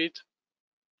cheat sheet.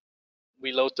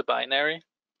 We load the binary.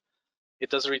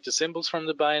 It does read the symbols from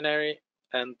the binary,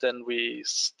 and then we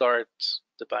start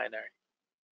the binary.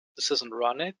 This doesn't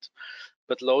run it,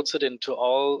 but loads it into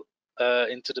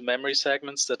into the memory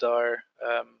segments that are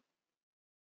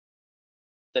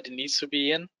that it needs to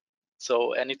be in.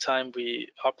 So anytime we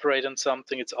operate on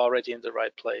something, it's already in the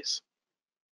right place.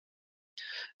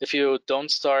 If you don't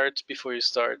start before you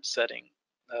start setting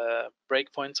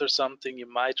breakpoints or something, you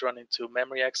might run into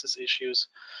memory access issues.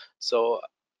 So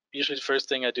usually the first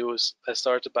thing I do is I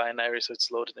start the binary so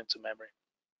it's loaded into memory.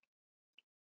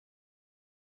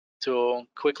 To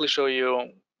quickly show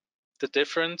you the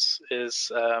difference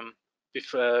is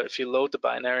if you load the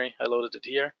binary, I loaded it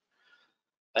here,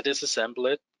 I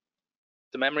disassemble it,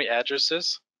 the memory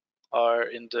addresses are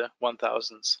in the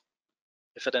 1000s.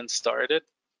 If I then start it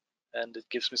and it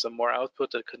gives me some more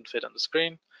output that couldn't fit on the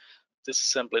screen,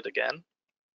 disassemble it again,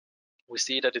 we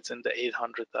see that it's in the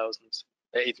 800,000s,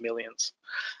 8 millions.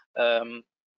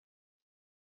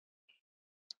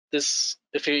 This,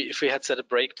 if we had set a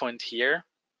breakpoint here,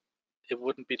 it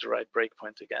wouldn't be the right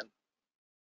breakpoint again.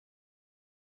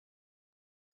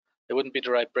 It wouldn't be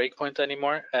the right breakpoint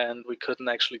anymore, and we couldn't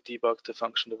actually debug the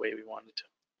function the way we wanted to.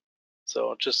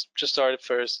 So just start it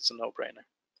first. It's a no-brainer.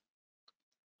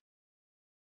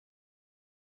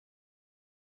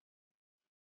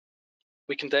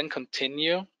 We can then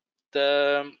continue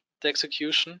the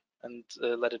execution and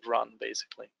let it run,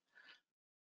 basically.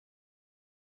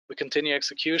 We continue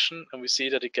execution and we see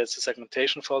that it gets the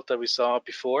segmentation fault that we saw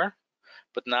before,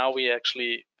 but now we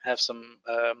actually have some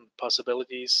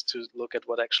possibilities to look at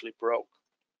what actually broke.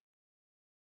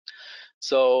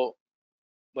 So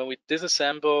when we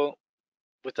disassemble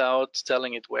without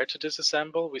telling it where to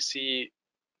disassemble, we see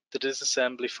the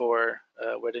disassembly for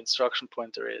where the instruction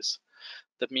pointer is.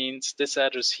 That means this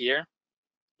address here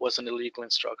was an illegal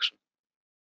instruction.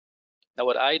 Now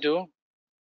what I do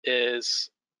is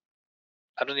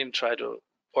I don't even try to,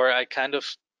 or I kind of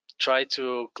try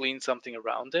to clean something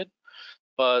around it,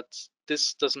 but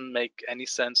this doesn't make any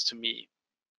sense to me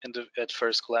at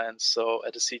first glance. So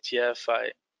at a CTF,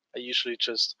 I usually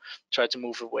just try to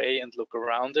move away and look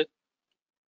around it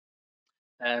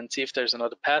and see if there's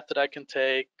another path that I can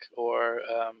take, or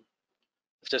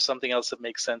if there's something else that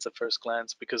makes sense at first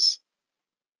glance, because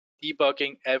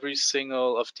debugging every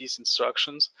single of these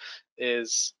instructions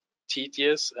is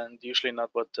tedious and usually not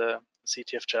what the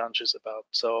CTF challenge is about.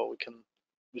 So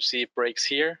we see it breaks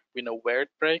here, we know where it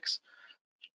breaks,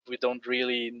 we don't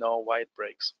really know why it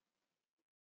breaks.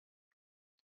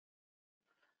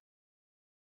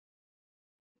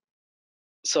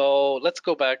 So let's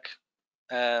go back,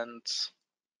 and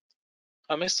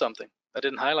I missed something. I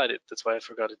didn't highlight it, that's why I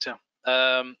forgot it too.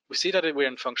 We see that we're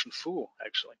in function foo,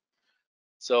 actually.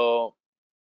 So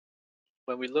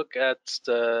when we look at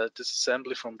the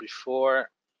disassembly from before,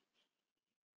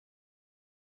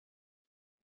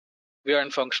 we are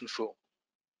in function foo.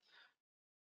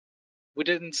 We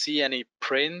didn't see any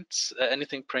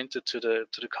anything printed to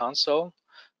the console.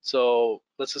 So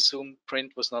let's assume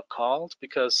print was not called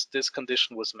because this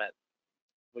condition was met.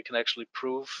 We can actually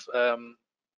prove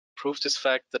this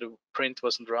fact that a print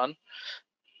wasn't run,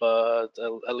 but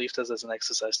I'll leave this as an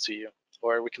exercise to you,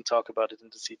 or we can talk about it in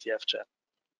the CTF chat.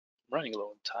 I'm running low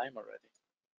on time already.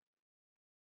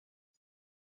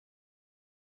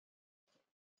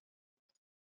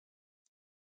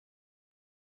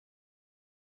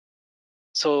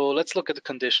 So let's look at the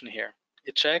condition here.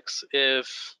 It checks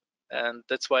if, and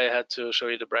that's why I had to show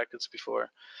you the brackets before,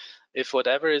 if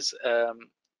whatever is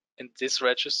in this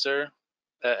register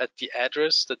at the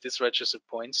address that this register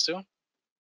points to,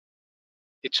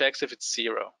 it checks if it's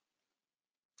 0.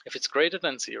 If it's greater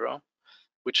than 0,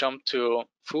 we jump to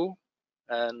foo,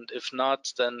 and if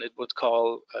not, then it would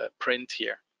call print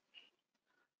here.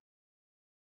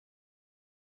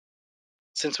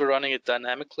 Since we're running it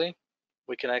dynamically,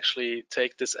 we can actually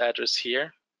take this address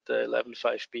here, the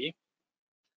 11.5b,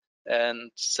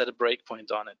 and set a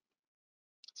breakpoint on it.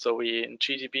 So in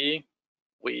GDB,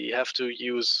 we have to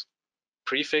use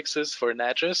prefixes for an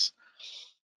address,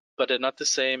 but they're not the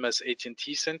same as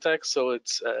AT&T syntax, so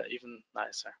it's even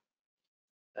nicer.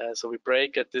 So we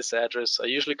break at this address. I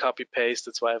usually copy paste,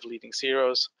 that's why I have leading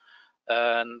zeros.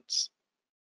 And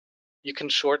you can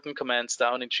shorten commands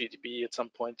down in GDB. At some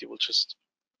point, you will just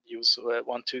use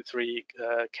 1, 2, 3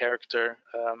 character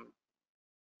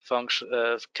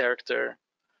character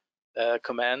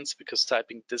commands, because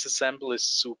typing disassemble is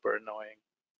super annoying.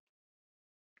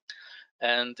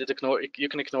 And you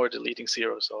can ignore the leading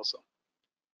zeros also.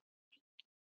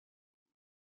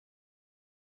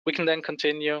 We can then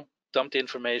continue, dump the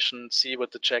information, see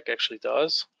what the check actually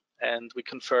does, and we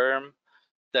confirm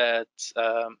that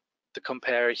the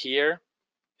compare here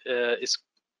is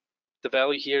the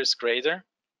value here is greater.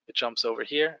 It jumps over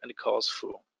here and it calls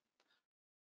foo.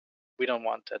 We don't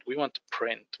want that. We want to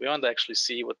print. We want to actually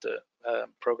see what the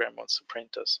program wants to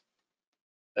print us.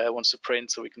 Wants to print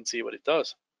so we can see what it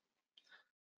does.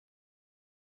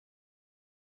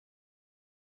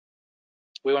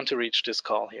 We want to reach this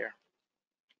call here.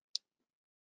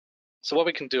 So what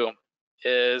we can do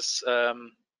is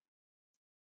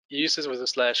you use this with a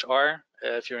 /R.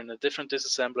 If you're in a different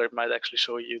disassembler, it might actually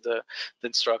show you the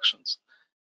instructions.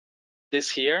 This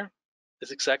here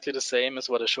is exactly the same as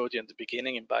what I showed you in the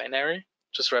beginning in binary,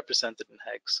 just represented in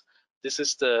hex. This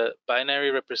is the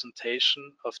binary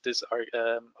representation of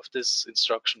this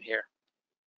instruction here.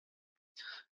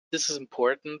 This is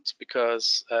important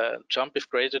because jump if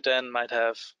greater than might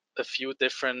have a few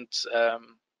different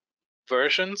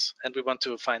versions, and we want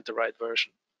to find the right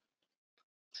version.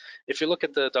 If you look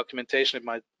at the documentation, it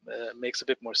might makes a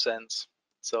bit more sense.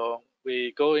 So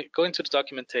we go into the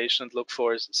documentation and look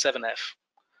for 7F.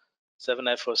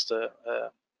 7F was the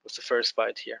first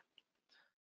byte here.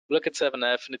 Look at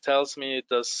 7F, and it tells me it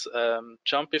does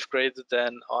jump if greater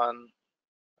than on.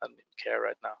 I don't care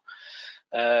right now,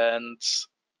 and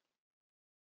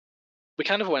we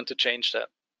kind of want to change that.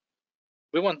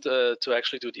 We want to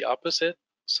actually do the opposite.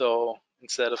 So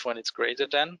instead of when it's greater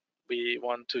than, we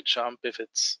want to jump if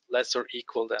it's less or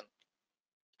equal than.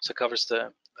 So it covers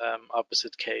the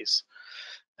opposite case.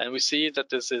 And we see that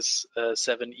this is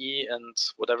 7E and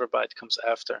whatever byte comes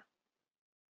after.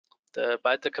 The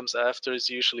byte that comes after is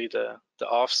usually the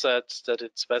offset that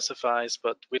it specifies,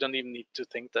 but we don't even need to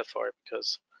think that far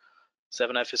because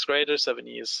 7F is greater,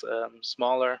 7E is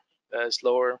smaller, is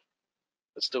lower.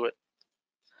 Let's do it.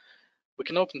 We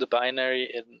can open the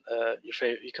binary in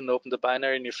you can open the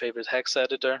binary in your favorite hex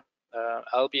editor.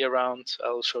 I'll be around.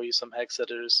 I'll show you some hex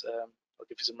editors. I'll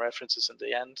give you some references in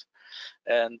the end.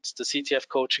 And the CTF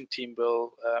coaching team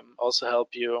will also help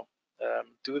you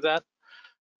do that.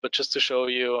 But just to show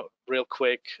you real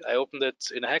quick, I opened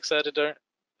it in a hex editor,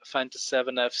 find the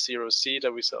 7F0C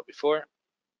that we saw before,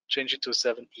 change it to a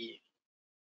 7E,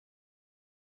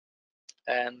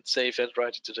 and save it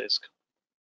right into disk.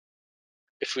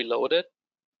 If we load it,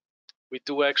 we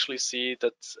do actually see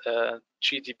that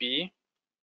GDB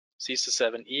sees the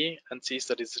 7E and sees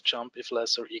that it's a jump if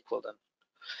less or equal than.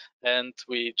 And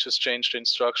we just change the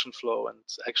instruction flow and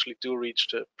actually do reach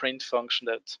the print function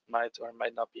that might or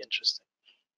might not be interesting.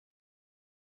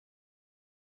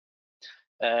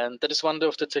 And that is one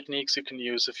of the techniques you can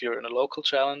use if you're in a local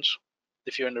challenge.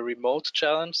 If you're in a remote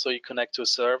challenge, so you connect to a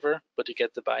server, but you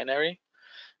get the binary,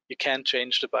 you can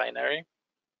change the binary,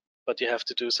 but you have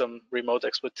to do some remote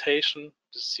exploitation.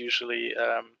 This usually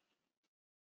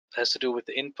has to do with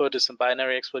the input, is some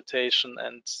binary exploitation,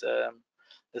 and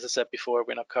as I said before,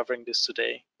 we're not covering this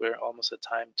today. We're almost at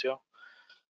time too.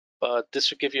 But this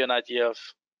should give you an idea of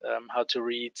how to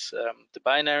read the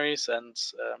binaries and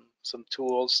some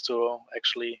tools to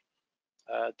actually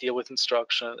deal with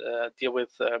instruction, deal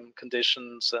with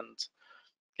conditions, and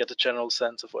get a general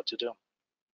sense of what to do.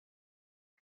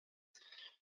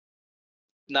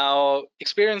 Now,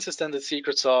 experience is then the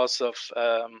secret sauce of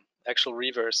actual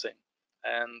reversing.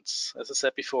 And as I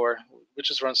said before, we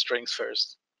just run strings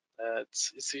first.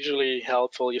 It's usually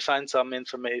helpful. You find some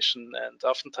information, and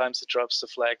oftentimes it drops the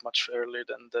flag much earlier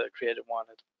than the creator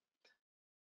wanted.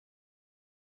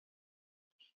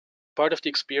 Part of the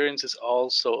experience is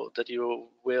also that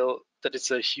that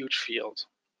it's a huge field.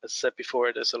 As I said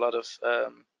before, there's a lot of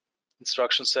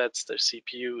instruction sets, there's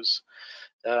CPUs.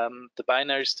 The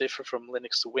binaries differ from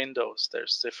Linux to Windows.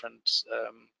 There's different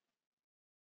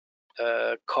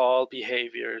call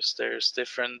behaviors, there's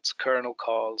different kernel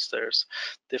calls, there's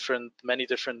many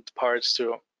different parts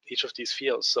to each of these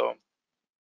fields. So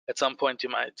at some point you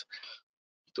might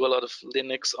do a lot of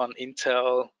Linux on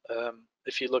Intel.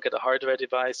 If you look at a hardware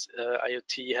device,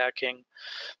 IoT hacking,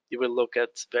 you will look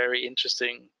at very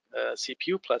interesting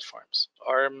CPU platforms.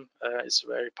 ARM is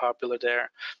very popular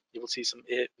there. You will see some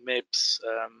MIPS.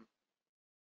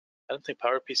 I don't think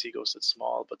PowerPC goes that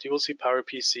small, but you will see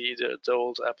PowerPC, the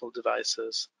old Apple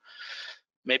devices.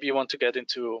 Maybe you want to get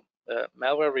into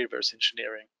malware reverse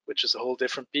engineering, which is a whole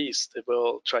different beast. It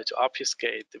will try to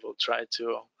obfuscate. It will try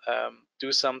to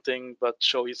do something but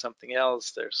show you something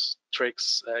else. There's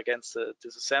tricks against the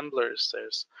disassemblers.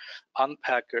 There's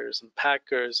unpackers and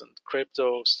packers and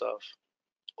crypto stuff.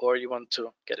 Or you want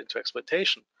to get into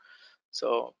exploitation.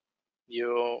 So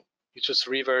you just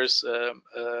reverse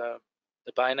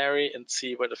the binary and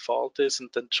see where the fault is, and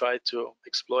then try to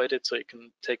exploit it so you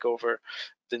can take over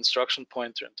the instruction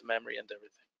pointer and the memory and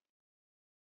everything.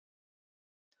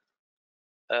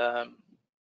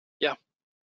 Yeah,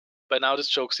 by now this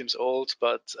joke seems old,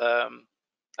 but I'm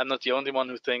not the only one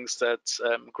who thinks that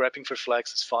grabbing for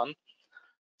flags is fun.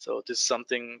 So this is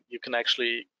something you can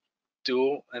actually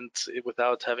do, and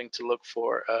without having to look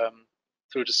for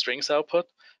through the strings output,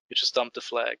 you just dump the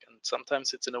flag, and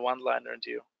sometimes it's in a one-liner, and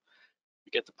you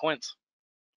get the point.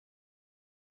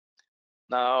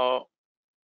 Now,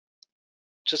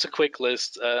 just a quick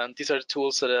list. These are the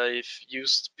tools that I've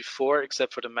used before,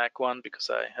 except for the Mac one, because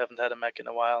I haven't had a Mac in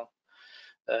a while.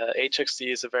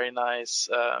 HXD is a very nice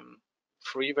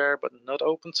freeware but not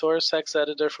open source hex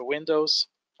editor for Windows.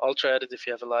 UltraEdit, if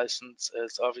you have a license,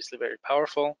 is obviously very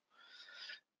powerful.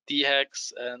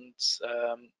 dhex and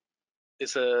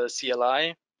is a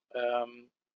CLI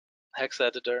hex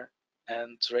editor,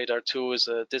 and Radar 2 is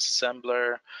a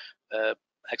disassembler,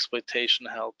 exploitation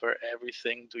helper,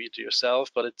 everything do it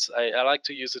yourself. But it's I like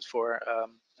to use it for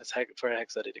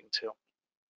hex editing too.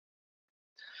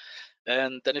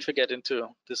 And then if I get into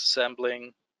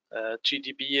disassembling,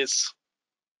 GDB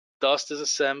does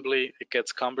disassembly. It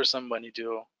gets cumbersome when you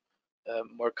do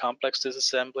more complex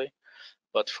disassembly,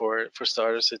 but for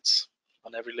starters, it's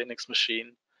on every Linux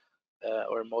machine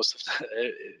or most of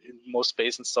most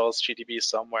base installs. GDB is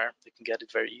somewhere. You can get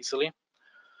it very easily.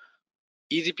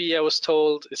 EDB, I was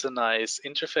told, is a nice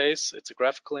interface. It's a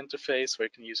graphical interface where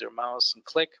you can use your mouse and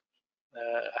click.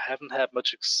 I haven't had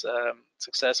much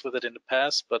success with it in the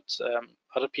past, but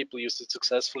other people used it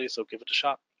successfully, so give it a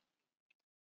shot.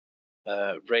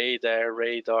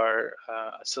 Radar,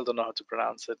 I still don't know how to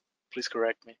pronounce it. Please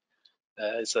correct me.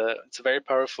 It's a very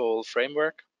powerful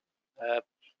framework,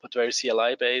 but very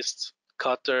CLI based.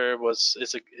 Cutter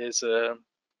is a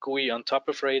GUI on top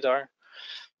of Radar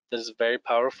that is very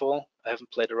powerful. I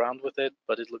haven't played around with it,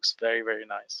 but it looks very, very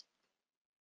nice.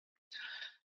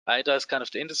 IDA is kind of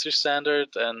the industry standard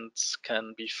and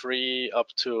can be free up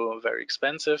to very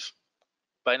expensive.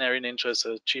 Binary Ninja is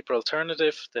a cheaper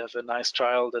alternative. They have a nice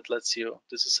trial that lets you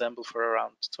disassemble for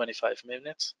around 25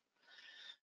 minutes,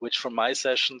 which for my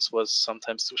sessions was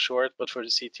sometimes too short, but for the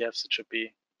CTFs it should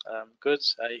be good.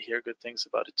 I hear good things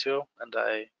about it too, and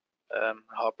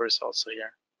Hopper is also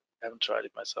here. I haven't tried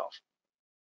it myself.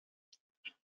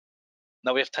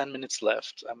 Now we have 10 minutes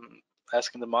left. I'm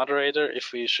asking the moderator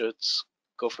if we should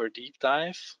go for a deep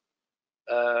dive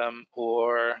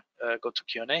or go to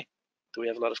Q&A. Do we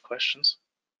have a lot of questions?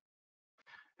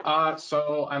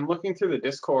 So I'm looking through the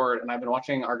Discord, and I've been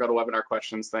watching our GoToWebinar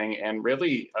questions thing, and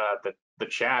really the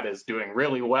chat is doing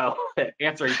really well at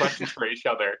answering questions for each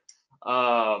other.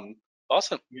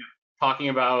 Awesome. Yeah, talking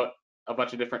about a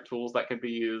bunch of different tools that could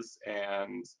be used,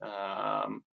 and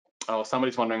oh,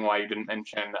 somebody's wondering why you didn't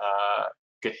mention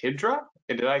Gahidra.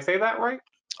 Did I say that right?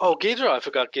 Oh, Ghidra, I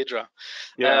forgot Ghidra.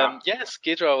 Yeah. Yes,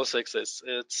 Ghidra also exists.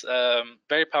 It's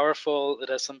very powerful. It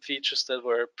has some features that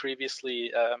were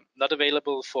previously not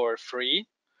available for free.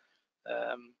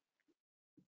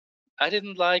 I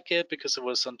didn't like it because it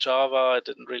was on Java. It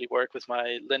didn't really work with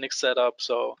my Linux setup.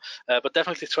 So, but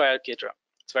definitely try out Ghidra.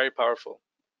 It's very powerful.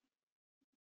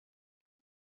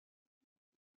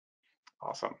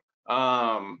 Awesome.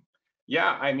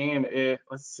 Yeah, I mean,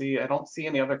 let's see. I don't see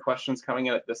any other questions coming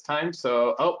in at this time.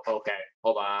 So, oh, okay.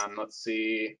 Hold on. Let's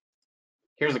see.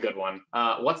 Here's a good one.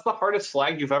 What's the hardest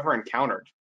flag you've ever encountered?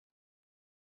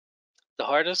 The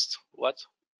hardest? What?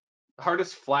 The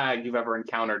hardest flag you've ever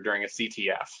encountered during a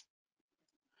CTF?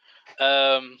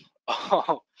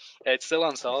 Oh, it's still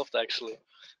unsolved actually.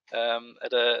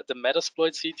 At the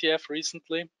Metasploit CTF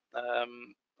recently,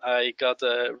 I got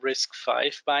a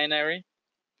RISC-V binary,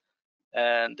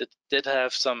 and it did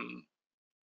have some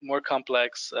more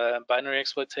complex binary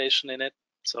exploitation in it.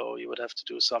 So you would have to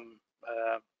do some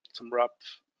RUP.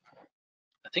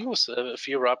 I think it was a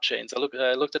few RUP chains. I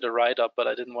looked at the write-up, but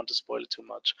I didn't want to spoil it too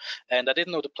much. And I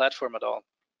didn't know the platform at all.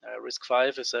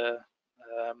 RISC-V is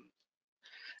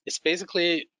it's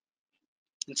basically,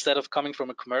 instead of coming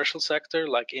from a commercial sector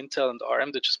like Intel and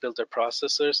ARM that just built their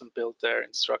processors and built their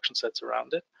instruction sets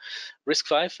around it,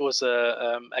 RISC-V was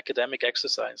a academic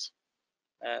exercise,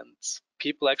 and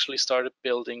people actually started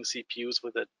building CPUs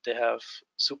with it. They have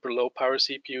super low power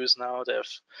CPUs now. They have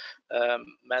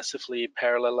massively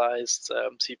parallelized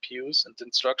CPUs, and the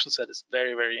instruction set is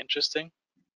very, very interesting.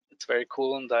 It's very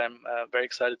cool, and I'm very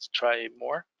excited to try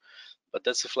more. But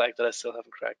that's a flag that I still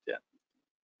haven't cracked yet.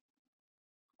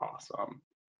 Awesome.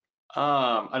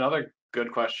 Another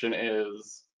good question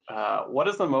is, what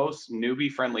is the most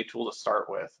newbie-friendly tool to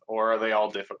start with, or are they all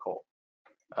difficult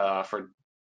for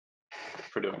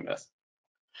doing this?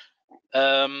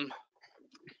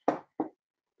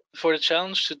 For the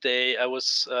challenge today, I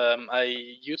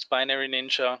used Binary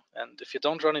Ninja, and if you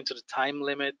don't run into the time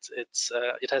limit,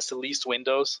 it has the least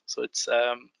windows, so it's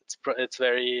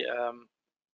very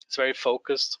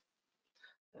focused.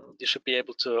 You should be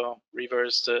able to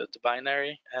reverse the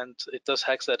binary, and it does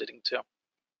hex editing too.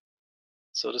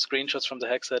 So the screenshots from the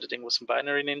hex editing was in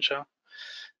Binary Ninja.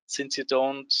 Since you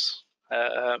don't,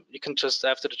 you can just,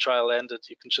 after the trial ended,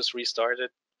 you can just restart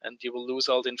it, and you will lose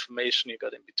all the information you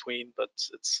got in between, but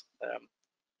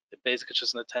basically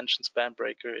just an attention span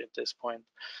breaker at this point.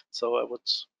 So I would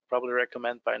probably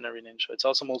recommend Binary Ninja. It's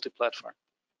also multi-platform.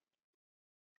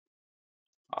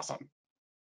 Awesome.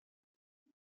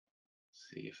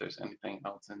 See if there's anything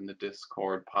else in the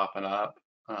Discord popping up.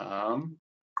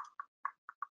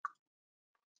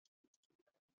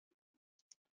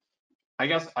 I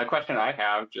guess a question I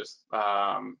have just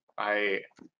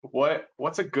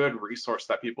what's a good resource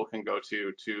that people can go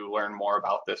to learn more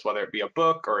about this, whether it be a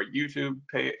book or a YouTube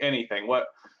page, anything.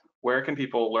 Where can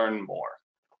people learn more?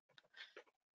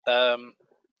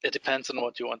 It depends on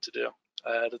what you want to do.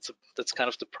 That's kind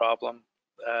of the problem.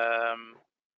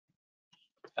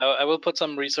 I will put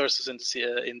some resources in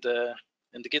the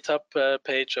GitHub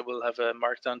page. I will have a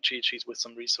markdown cheat sheet with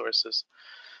some resources.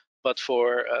 But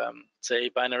for say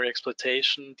binary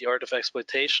exploitation, the art of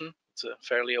exploitation, it's a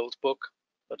fairly old book,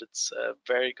 but it's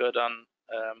very good on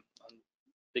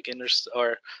beginners,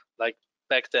 or like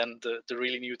back then the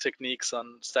really new techniques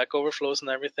on Stack Overflows and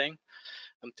everything.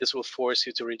 And this will force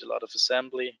you to read a lot of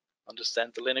assembly,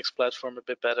 understand the Linux platform a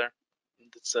bit better.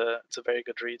 And it's a very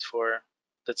good read for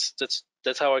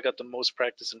that's how I got the most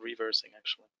practice in reversing,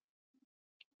 actually.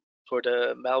 For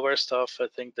the malware stuff, I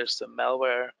think there's the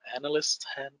malware analyst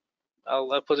hand.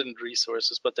 I'll put it in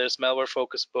resources, but there's malware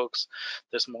focused books,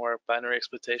 there's more binary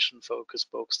exploitation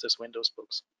focused books, there's Windows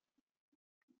books.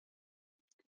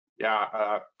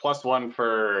 Yeah, +1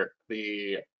 for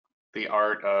the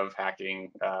art of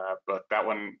hacking book.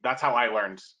 That's how I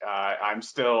learned.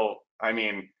 I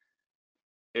mean,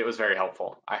 it was very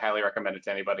helpful. I highly recommend it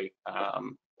to anybody.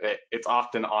 It's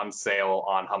often on sale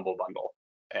on Humble Bundle,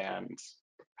 and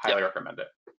highly recommend it.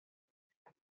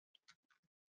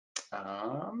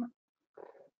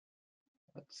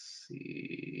 Let's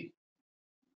see.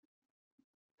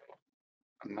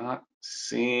 I'm not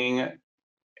seeing.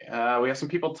 We have some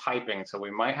people typing, so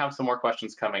we might have some more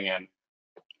questions coming in.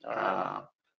 All right.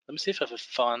 Let me see if I have a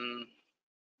fun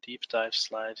deep dive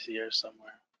slide here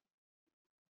somewhere.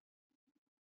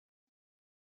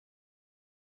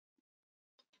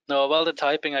 No, while the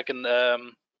typing, I can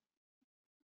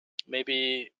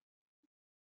maybe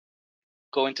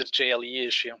go into the JLE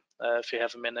issue if you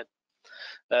have a minute.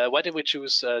 Why did we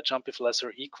choose jump if less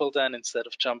or equal then instead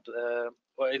of jump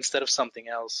or instead of something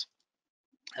else?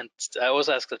 And I was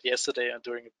asked that yesterday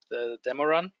during the demo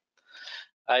run.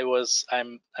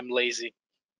 I'm lazy.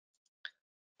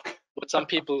 What some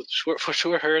people for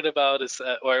sure heard about is,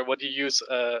 or what you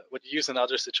use in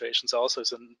other situations also,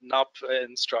 is a NOP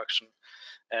instruction,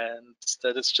 and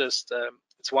that it's just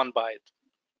it's 1 byte.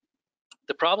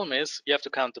 The problem is you have to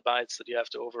count the bytes that you have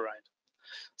to override.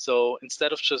 So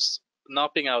instead of just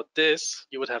knopping out this,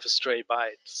 you would have a stray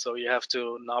byte. So you have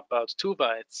to nop out 2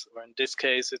 bytes, or in this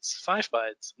case, it's 5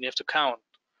 bytes, and you have to count.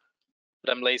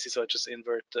 But I'm lazy, so I just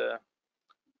invert the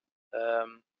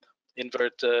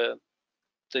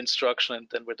instruction, and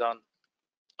then we're done.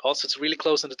 Also, it's really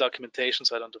close in the documentation,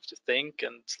 so I don't have to think,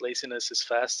 and laziness is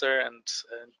faster, and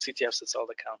CTFs, that's all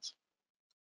that counts.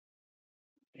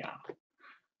 Yeah.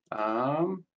 Let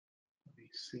me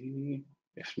see.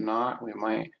 If not, we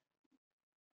might.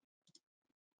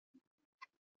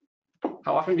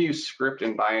 How often do you script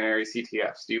in binary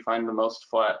CTFs? Do you find most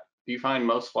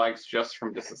flags just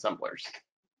from disassemblers?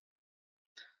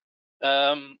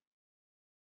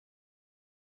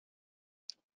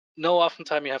 No,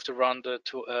 oftentimes you have to run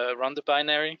the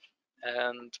binary,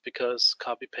 and because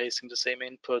copy pasting the same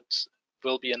input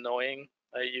will be annoying,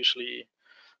 I usually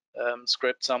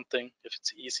script something. If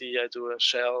it's easy, I do a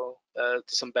shell,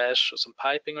 some bash or some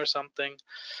piping or something.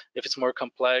 If it's more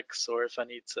complex, or if I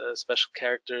need special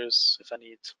characters, if I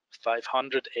need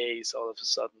 500 A's all of a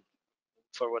sudden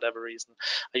for whatever reason,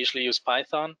 I usually use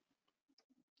Python,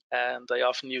 and I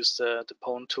often use the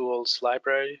Pwn tools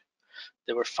library.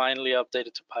 They were finally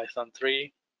updated to Python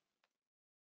 3,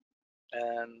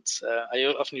 and I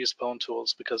often use Pwn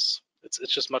tools because it's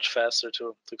just much faster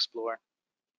to explore.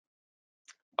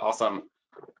 Awesome.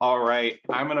 All right,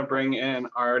 I'm gonna bring in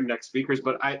our next speakers,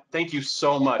 but I thank you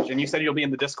so much. And you said you'll be in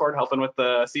the Discord helping with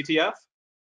the CTF?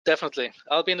 Definitely,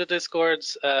 I'll be in the Discord.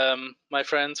 My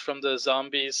friends from the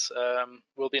zombies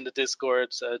will be in the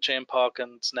Discord. JMPOC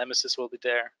and Nemesis will be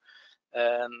there.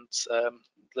 And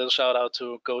little shout out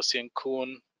to Jossi and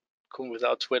Kuhn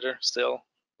without Twitter still.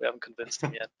 We haven't convinced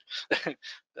him yet.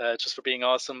 Just for being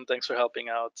awesome. Thanks for helping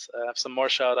out. I have some more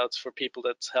shout outs for people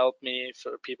that help me,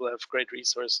 for people that have great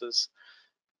resources.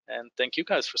 And thank you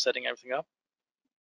guys for setting everything up.